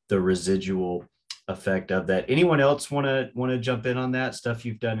the residual effect of that. Anyone else want to jump in on that stuff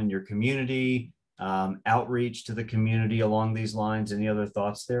you've done in your community, outreach to the community along these lines. Any other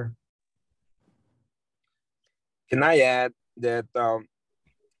thoughts there? Can I add that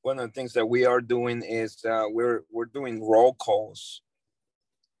one of the things that we are doing is we're doing roll calls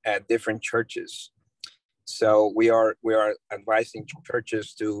at different churches. So we are advising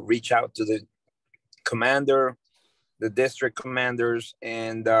churches to reach out to the commander, the district commanders,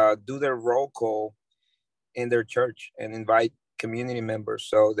 and do their roll call in their church and invite community members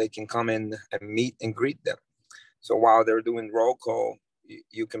so they can come in and meet and greet them. So while they're doing roll call,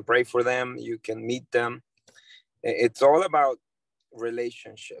 you can pray for them, you can meet them. It's all about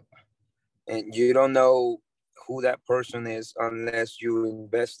relationship, and you don't know who that person is unless you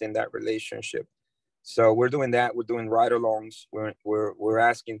invest in that relationship. So we're doing that. We're doing ride-alongs. We're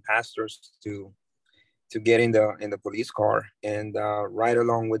asking pastors to get in the police car and ride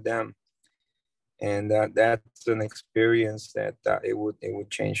along with them, and that's an experience that it would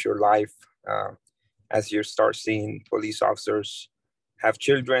change your life as you start seeing police officers have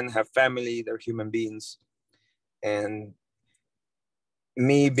children, have family, they're human beings. And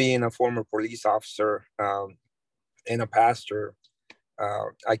me being a former police officer and a pastor,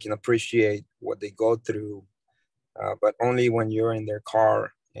 I can appreciate what they go through, but only when you're in their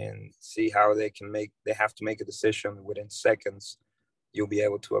car and see how they have to make a decision within seconds, you'll be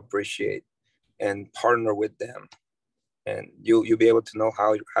able to appreciate and partner with them, and you'll be able to know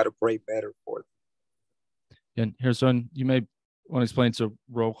how to pray better for them. And Gerson, you may want to explain to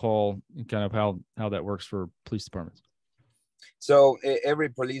roll call and kind of how that works for police departments. So every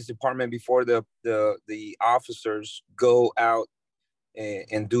police department, before the officers go out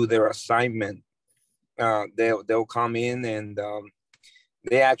and do their assignment, they'll come in and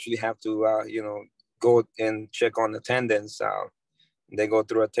they actually have to go and check on attendance. They go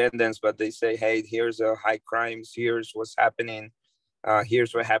through attendance, but they say, hey, here's high crimes, here's what's happening,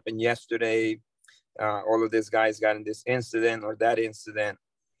 here's what happened yesterday. All of these guys got in this incident or that incident.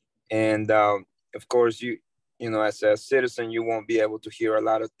 And of course, you know, as a citizen, you won't be able to hear a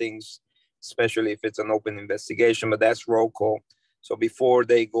lot of things, especially if it's an open investigation, but that's roll call. So before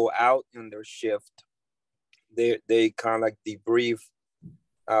they go out in their shift, they kind of like debrief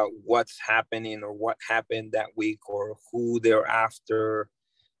what's happening or what happened that week or who they're after.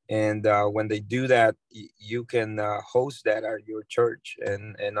 And when they do that, you can host that at your church.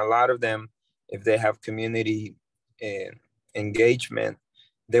 And a lot of them, if they have community engagement,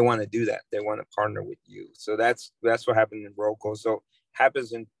 they want to do that. They want to partner with you. So that's what happened in roll call. So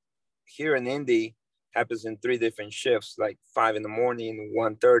happens here in Indy, happens in 3 different shifts, like 5 in the morning,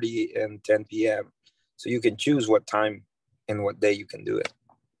 1:30, and 10 p.m. So you can choose what time and what day you can do it.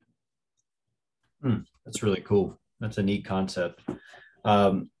 That's really cool. That's a neat concept.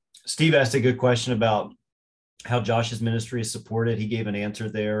 Steve asked a good question about how Josh's ministry is supported. He gave an answer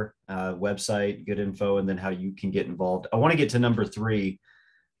there, website, good info, and then how you can get involved. I want to get to number 3,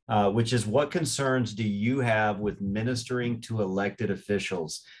 which is, what concerns do you have with ministering to elected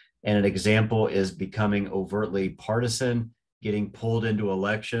officials? And an example is becoming overtly partisan, getting pulled into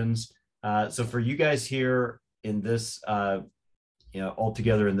elections. So for you guys here in this, all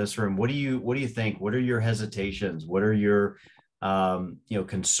together in this room, what do you think? What are your hesitations? What are your,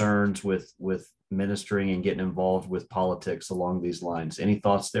 concerns with ministering and getting involved with politics along these lines? Any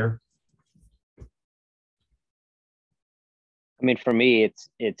thoughts there? I mean, for me,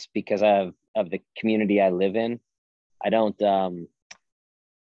 it's because of the community I live in. I don't,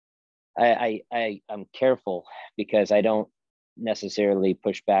 I'm careful because I don't necessarily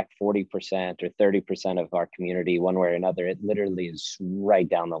push back 40% or 30% of our community one way or another. It literally is right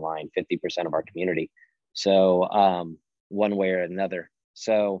down the line, 50% of our community. So one way or another.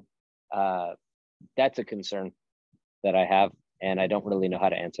 So that's a concern that I have, and I don't really know how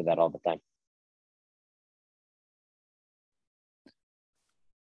to answer that all the time.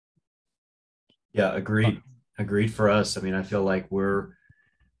 Yeah, agreed for us. I mean, I feel like we're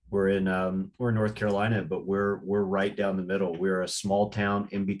in North Carolina, but we're right down the middle. We're a small town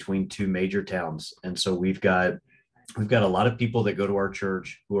in between 2 major towns. And so we've got a lot of people that go to our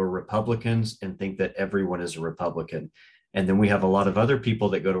church who are Republicans and think that everyone is a Republican. And then we have a lot of other people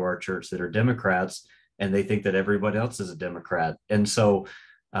that go to our church that are Democrats and they think that everybody else is a Democrat. And so,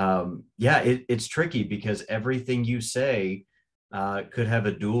 it's tricky because everything you say could have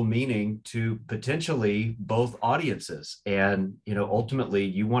a dual meaning to potentially both audiences. And, ultimately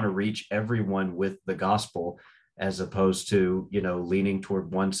you want to reach everyone with the gospel as opposed to, leaning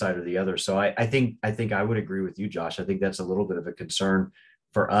toward one side or the other. So I think I would agree with you, Josh. I think that's a little bit of a concern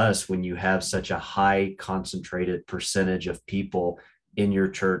for us when you have such a high concentrated percentage of people in your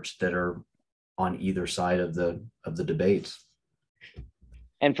church that are on either side of the debates.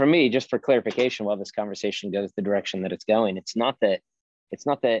 And for me, just for clarification, while this conversation goes the direction that it's going, it's not that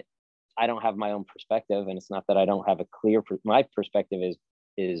I don't have my own perspective, and it's not that I don't have a clear. My perspective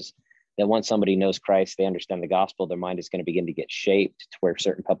is that once somebody knows Christ, they understand the gospel, their mind is going to begin to get shaped to where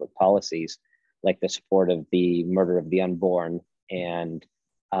certain public policies, like the support of the murder of the unborn and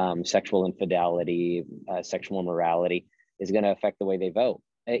sexual infidelity, sexual immorality, is going to affect the way they vote.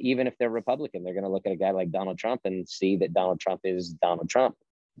 Even if they're Republican, they're going to look at a guy like Donald Trump and see that Donald Trump is Donald Trump,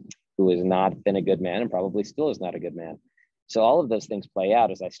 who has not been a good man and probably still is not a good man. So all of those things play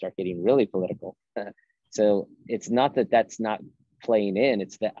out as I start getting really political. So it's not that that's not playing in,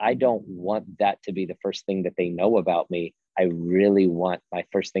 it's that I don't want that to be the first thing that they know about me. I really want my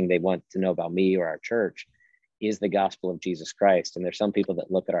first thing they want to know about me or our church is the gospel of Jesus Christ. And there's some people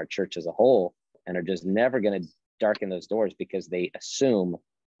that look at our church as a whole and are just never going to darken those doors because they assume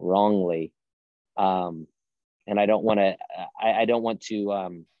wrongly. And I don't want to, I don't want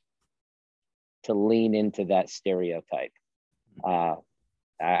to lean into that stereotype.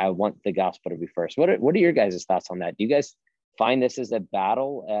 I want the gospel to be first. What are your guys' thoughts on that? Do you guys find this as a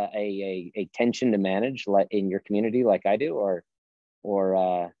battle, a tension to manage in your community like I do,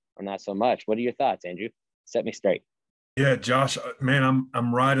 or not so much? What are your thoughts, Andrew? Set me straight. Yeah, Josh, man,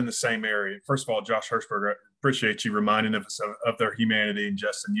 I'm right in the same area. First of all, Josh Hirschberg, I appreciate you reminding us of their humanity. And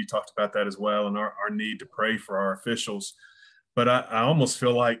Justin, you talked about that as well, and our need to pray for our officials. But I almost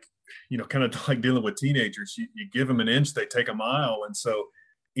feel like, kind of like dealing with teenagers, you give them an inch, they take a mile. And so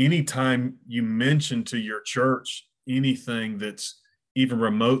anytime you mention to your church anything that's even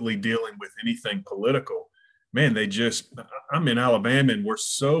remotely dealing with anything political, man, I'm in Alabama and we're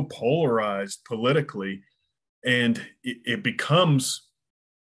so polarized politically, and it becomes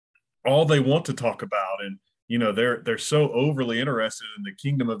all they want to talk about. And, they're so overly interested in the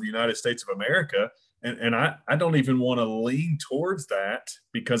kingdom of the United States of America. And I don't even want to lean towards that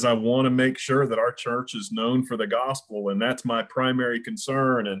because I want to make sure that our church is known for the gospel. And that's my primary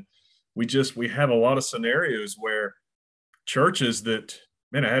concern. And we have a lot of scenarios where churches that,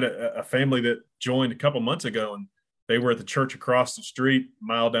 man, I had a family that joined a couple months ago, and they were at the church across the street, a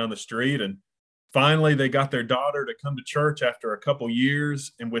mile down the street. And finally they got their daughter to come to church after a couple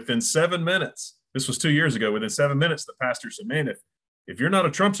years. And within 7 minutes, this was 2 years ago, within 7 minutes, the pastor said, man, if you're not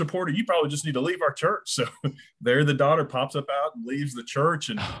a Trump supporter, you probably just need to leave our church. So there the daughter pops up out and leaves the church.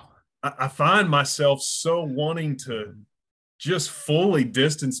 And I find myself so wanting to just fully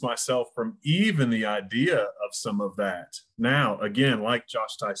distance myself from even the idea of some of that. Now, again, like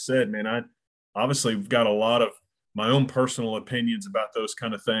Josh Ty said, man, I obviously have got a lot of my own personal opinions about those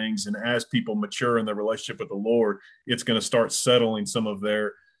kind of things. And as people mature in their relationship with the Lord, it's going to start settling some of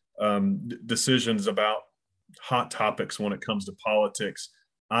their decisions about hot topics when it comes to politics.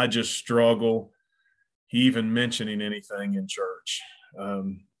 I just struggle even mentioning anything in church.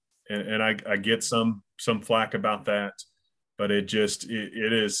 And I get some flack about that, but it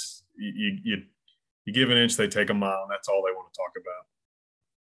is, you give an inch, they take a mile, and that's all they want to talk about.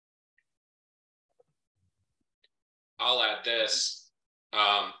 I'll add this.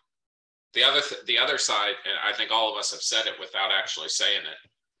 The other side, and I think all of us have said it without actually saying it,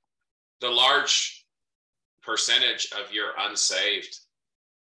 the large percentage of your unsaved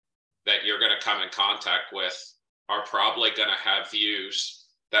that you're going to come in contact with are probably going to have views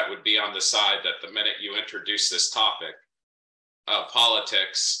that would be on the side that the minute you introduce this topic of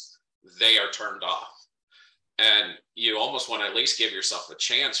politics, they are turned off. And you almost want to at least give yourself a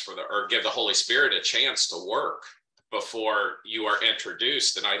chance or give the Holy Spirit a chance to work before you are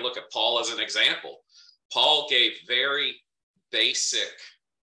introduced. And I look at Paul as an example. Paul gave very basic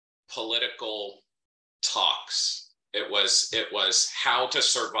political talks. It was how to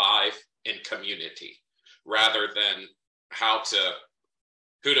survive in community rather than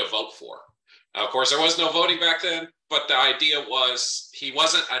who to vote for. Of course, there was no voting back then, but the idea was he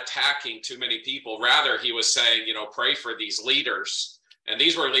wasn't attacking too many people. Rather, he was saying, pray for these leaders. And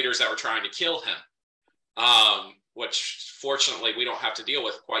these were leaders that were trying to kill him, which fortunately we don't have to deal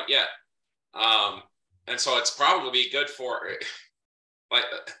with quite yet. And so it's probably good for, like,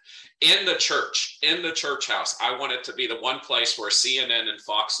 in the church house, I want it to be the one place where CNN and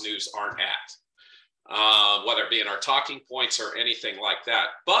Fox News aren't at, whether it be in our talking points or anything like that.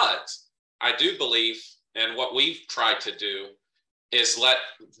 But I do believe, and what we've tried to do is let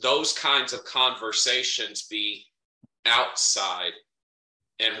those kinds of conversations be outside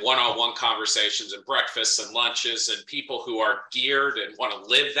and one-on-one conversations and breakfasts and lunches and people who are geared and want to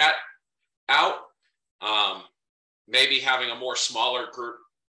live that out. Maybe having a more smaller group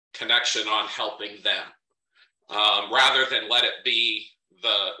connection on helping them, rather than let it be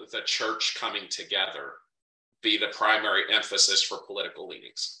the church coming together. be the primary emphasis for political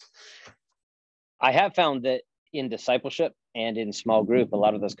leanings. I have found that in discipleship and in small group, a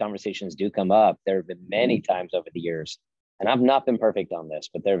lot of those conversations do come up. There have been many times over the years, and I've not been perfect on this,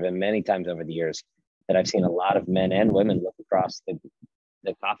 but there have been many times over the years that I've seen a lot of men and women look across the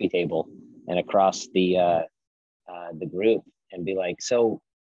coffee table and across the group and be like, so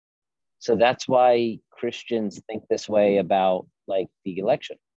that's why Christians think this way about like the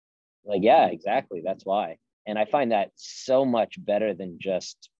election. Like, yeah, exactly. That's why. And I find that so much better than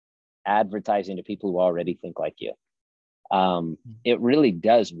just advertising to people who already think like you. It really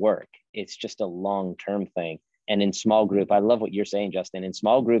does work. It's just a long-term thing. And in small group, I love what you're saying, Justin, in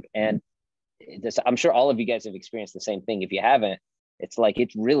small group. And this, I'm sure all of you guys have experienced the same thing. If you haven't, it's like,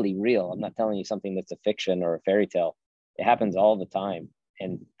 it's really real. I'm not telling you something that's a fiction or a fairy tale. It happens all the time.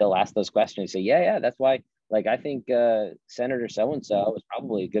 And they'll ask those questions, say, yeah, that's why, like, I think Senator so-and-so is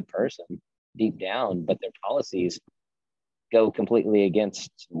probably a good person deep down, but their policies go completely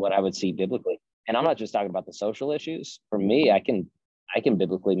against what I would see biblically. And I'm not just talking about the social issues. For me, I can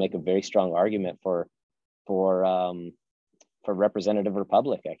biblically make a very strong argument for representative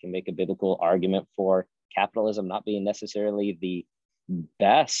republic. I can make a biblical argument for capitalism not being necessarily the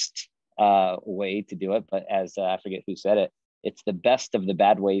best way to do it, but as I forget who said it, it's the best of the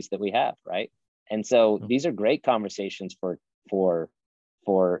bad ways that we have, right? And so these are great conversations for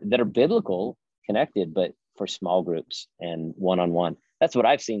that are biblical connected, but for small groups and one-on-one. That's what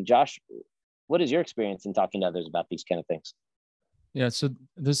I've seen. Josh, what is your experience in talking to others about these kind of things? Yeah, so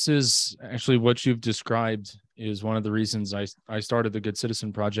this is actually what you've described is one of the reasons I started the Good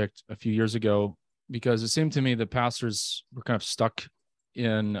Citizen Project a few years ago, because it seemed to me that pastors were kind of stuck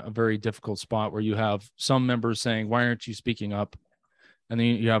in a very difficult spot where you have some members saying, why aren't you speaking up? And then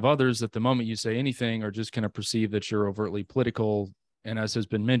you have others that the moment you say anything are just kind of perceive that you're overtly political. And as has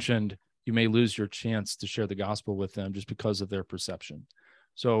been mentioned, you may lose your chance to share the gospel with them just because of their perception.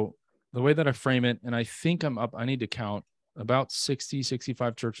 So the way that I frame it, and I think I need to count about 60,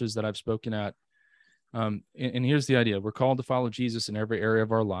 65 churches that I've spoken at. And here's the idea. We're called to follow Jesus in every area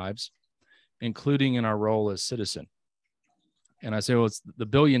of our lives, including in our role as citizen. And I say, well, it's the $1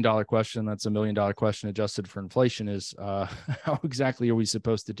 billion question. That's $1 million question adjusted for inflation is how exactly are we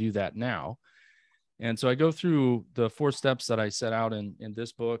supposed to do that now? And so I go through the 4 steps that I set out in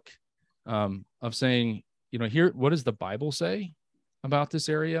this book of saying, here, what does the Bible say about this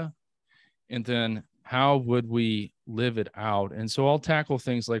area? And then how would we live it out? And so I'll tackle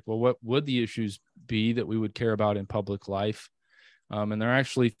things like, well, what would the issues be that we would care about in public life? And there are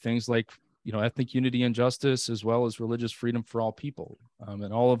actually things like, ethnic unity and justice, as well as religious freedom for all people.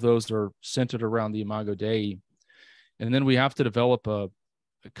 And all of those are centered around the Imago Dei. And then we have to develop a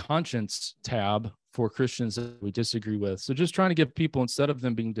conscience tab for Christians that we disagree with. So just trying to give people, instead of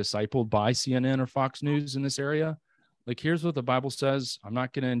them being discipled by CNN or Fox News in this area, like, here's what the Bible says. I'm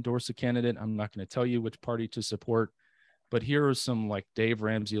not going to endorse a candidate. I'm not going to tell you which party to support, but here are some like Dave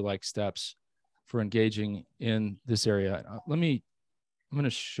Ramsey-like steps for engaging in this area. I'm going to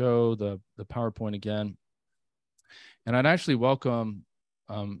show the PowerPoint again. And I'd actually welcome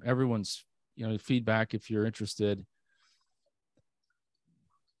everyone's feedback if you're interested.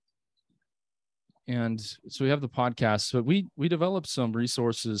 And so we have the podcast. So we developed some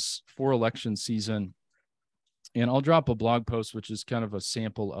resources for election season. And I'll drop a blog post, which is kind of a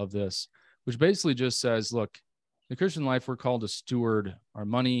sample of this, which basically just says, look, in the Christian life, we're called to steward our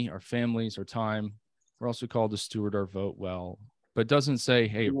money, our families, our time. We're also called to steward our vote well, but it doesn't say,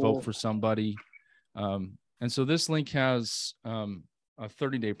 hey, vote for somebody. And so this link has a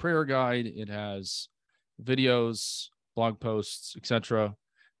 30-day prayer guide. It has videos, blog posts, etc.,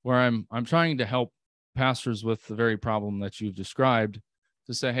 where I'm trying to help pastors with the very problem that you've described,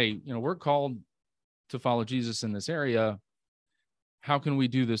 to say, hey, we're called to follow Jesus in this area. How can we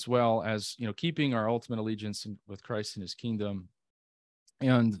do this well as, keeping our ultimate allegiance with Christ and his kingdom?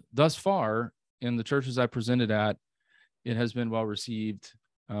 And thus far, in the churches I presented at, it has been well received.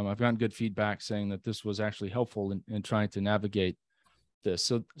 I've gotten good feedback saying that this was actually helpful in trying to navigate this.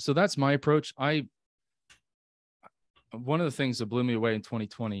 So that's my approach. One of the things that blew me away in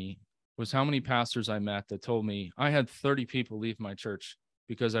 2020 was how many pastors I met that told me I had 30 people leave my church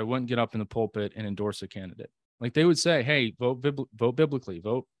because I wouldn't get up in the pulpit and endorse a candidate. Like, they would say, hey, vote biblically,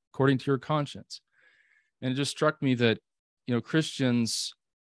 vote according to your conscience. And it just struck me that, Christians,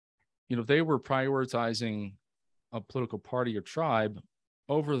 they were prioritizing a political party or tribe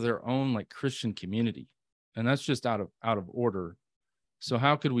over their own like Christian community. And that's just out of order. So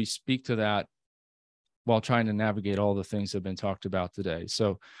how could we speak to that while trying to navigate all the things that have been talked about today?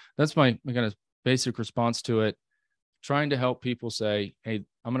 So that's my kind of basic response to it, trying to help people say, hey,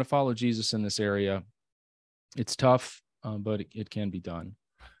 I'm going to follow Jesus in this area. It's tough, but it can be done.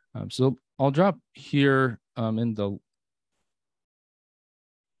 So I'll drop here in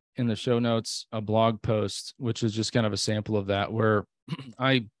the show notes a blog post, which is just kind of a sample of that, where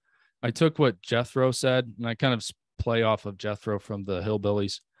I took what Jethro said, and I kind of play off of Jethro from the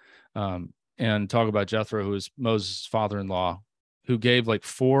Hillbillies, and talk about Jethro, who is Moses' father-in-law, who gave like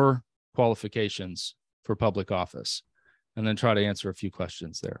 4 qualifications for public office, and then try to answer a few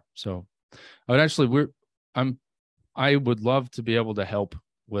questions there. So I would actually, I would love to be able to help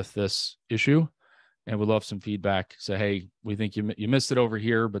with this issue, and would love some feedback. Say, hey, we think you missed it over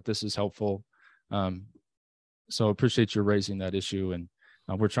here, but this is helpful. So appreciate you raising that issue, and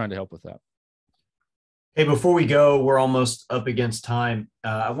we're trying to help with that. Hey, before we go, we're almost up against time.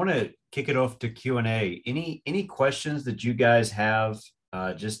 I want to kick it off to Q&A. Any questions that you guys have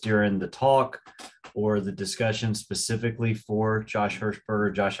just during the talk or the discussion specifically for Josh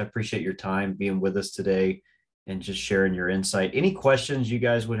Hershberger? Josh, I appreciate your time being with us today and just sharing your insight. Any questions you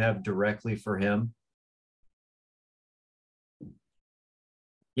guys would have directly for him?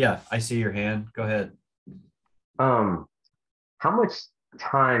 Yeah, I see your hand. Go ahead. How much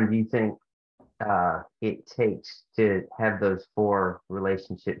time do you think it takes to have those 4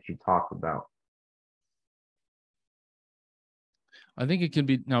 relationships you talk about? I think it can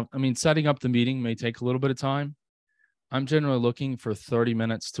be now. I mean, setting up the meeting may take a little bit of time. I'm generally looking for 30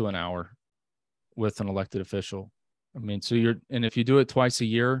 minutes to an hour with an elected official. I mean, so and if you do it twice a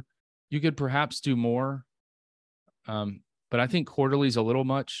year, you could perhaps do more. But I think quarterly is a little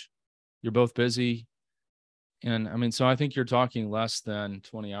much. You're both busy. And I mean, so I think you're talking less than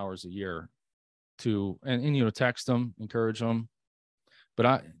 20 hours a year and text them, encourage them.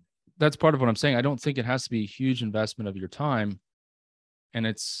 But that's part of what I'm saying. I don't think it has to be a huge investment of your time. And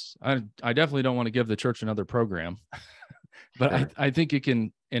I definitely don't want to give the church another program, but sure. I think it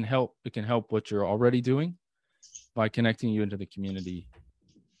can help what you're already doing by connecting you into the community.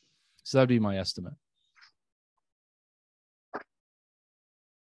 So that'd be my estimate.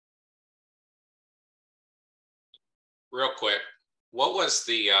 Real quick, what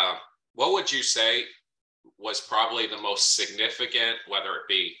would you say was probably the most significant, whether it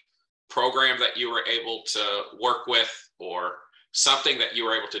be program that you were able to work with or something that you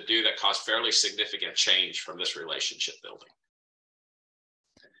were able to do that caused fairly significant change from this relationship building?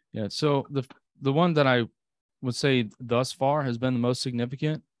 Yeah, so the one that I would say thus far has been the most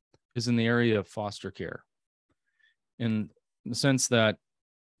significant is in the area of foster care. In the sense that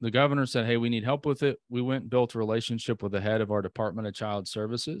the governor said, hey, we need help with it. We went and built a relationship with the head of our Department of Child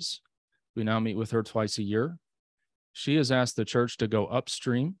Services. We now meet with her twice a year. She has asked the church to go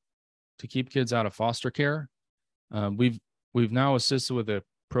upstream to keep kids out of foster care. We've now assisted with a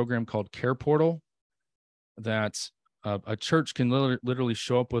program called Care Portal that a church can literally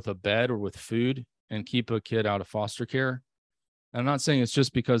show up with a bed or with food and keep a kid out of foster care. And I'm not saying it's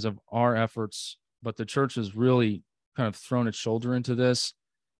just because of our efforts, but the church has really kind of thrown its shoulder into this.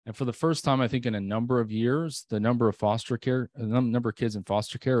 And for the first time, I think in a number of years, the number of kids in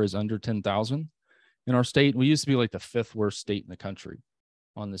foster care is under 10,000 in our state. We used to be like the 5th worst state in the country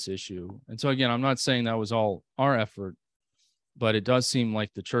on this issue. And so again, I'm not saying that was all our effort, but it does seem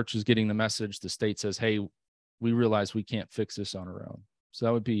like the church is getting the message. The state says, hey, we realize we can't fix this on our own. So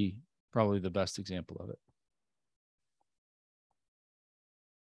that would be probably the best example of it.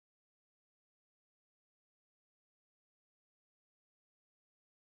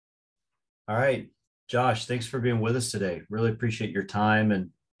 All right, Josh, thanks for being with us today. Really appreciate your time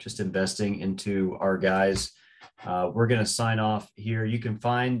and just investing into our guys. We're going to sign off here. You can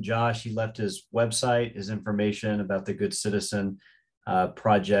find Josh. He left his website, his information about the Good Citizen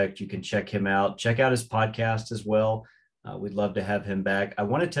project. You can check him out. Check out his podcast as well. We'd love to have him back. I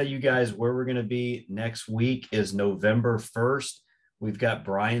want to tell you guys where we're going to be next week is November 1st. We've got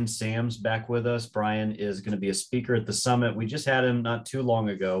Brian Sams back with us. Brian is going to be a speaker at the summit. We just had him not too long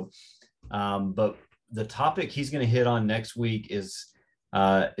ago. But the topic he's going to hit on next week is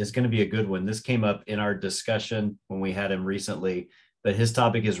going to be a good one. This came up in our discussion when we had him recently, but his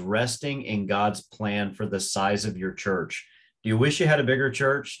topic is resting in God's plan for the size of your church. Do you wish you had a bigger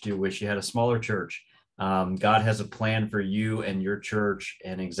church? Do you wish you had a smaller church? God has a plan for you and your church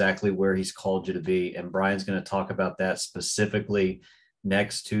and exactly where he's called you to be. And Brian's going to talk about that specifically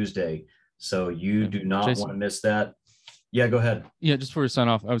next Tuesday. So you do not want to miss that. Yeah, go ahead. Yeah, just before we sign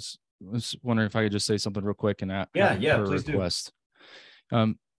off, I was wondering if I could just say something real quick and please request.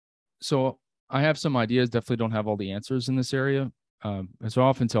 So I have some ideas, definitely don't have all the answers in this area. And so I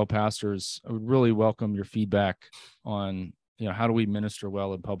often tell pastors, I would really welcome your feedback on, how do we minister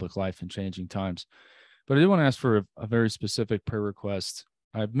well in public life in changing times? But I do want to ask for a very specific prayer request.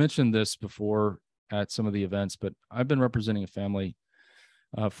 I've mentioned this before, at some of the events, but I've been representing a family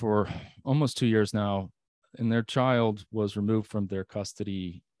for almost 2 years now, and their child was removed from their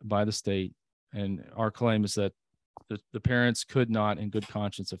custody by the state. And our claim is that the parents could not in good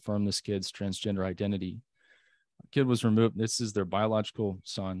conscience affirm this kid's transgender identity. The kid was removed. This is their biological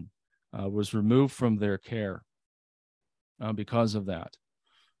son, was removed from their care because of that.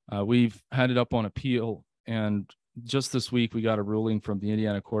 We've had it up on appeal, and just this week we got a ruling from the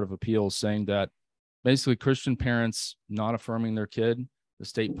Indiana Court of Appeals saying that basically Christian parents not affirming their kid, the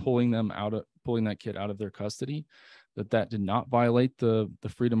state pulling that kid out of their custody, that did not violate the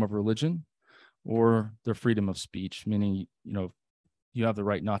freedom of religion or their freedom of speech, meaning, you have the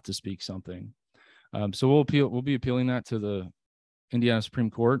right not to speak something. So we'll be appealing that to the Indiana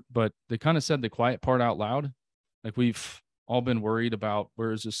Supreme Court, but they kind of said the quiet part out loud. Like, we've all been worried about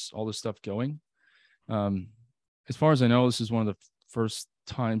where is all this stuff going. As far as I know, this is one of the first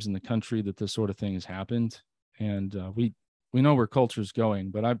times in the country that this sort of thing has happened. And we know where culture is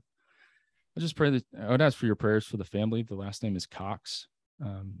going, but I just pray that I would ask for your prayers for the family. The last name is Cox.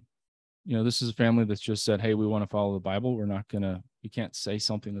 This is a family that's just said, hey, we want to follow the Bible. We can't say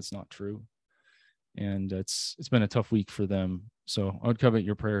something that's not true. And it's been a tough week for them. So I would covet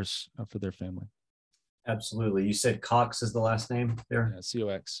your prayers for their family. Absolutely. You said Cox is the last name there? Yeah,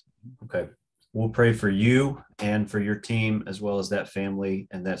 COX. Okay. We'll pray for you and for your team, as well as that family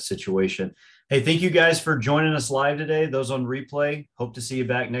and that situation. Hey, thank you guys for joining us live today. Those on replay, hope to see you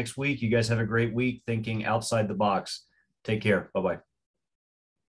back next week. You guys have a great week thinking outside the box. Take care. Bye-bye.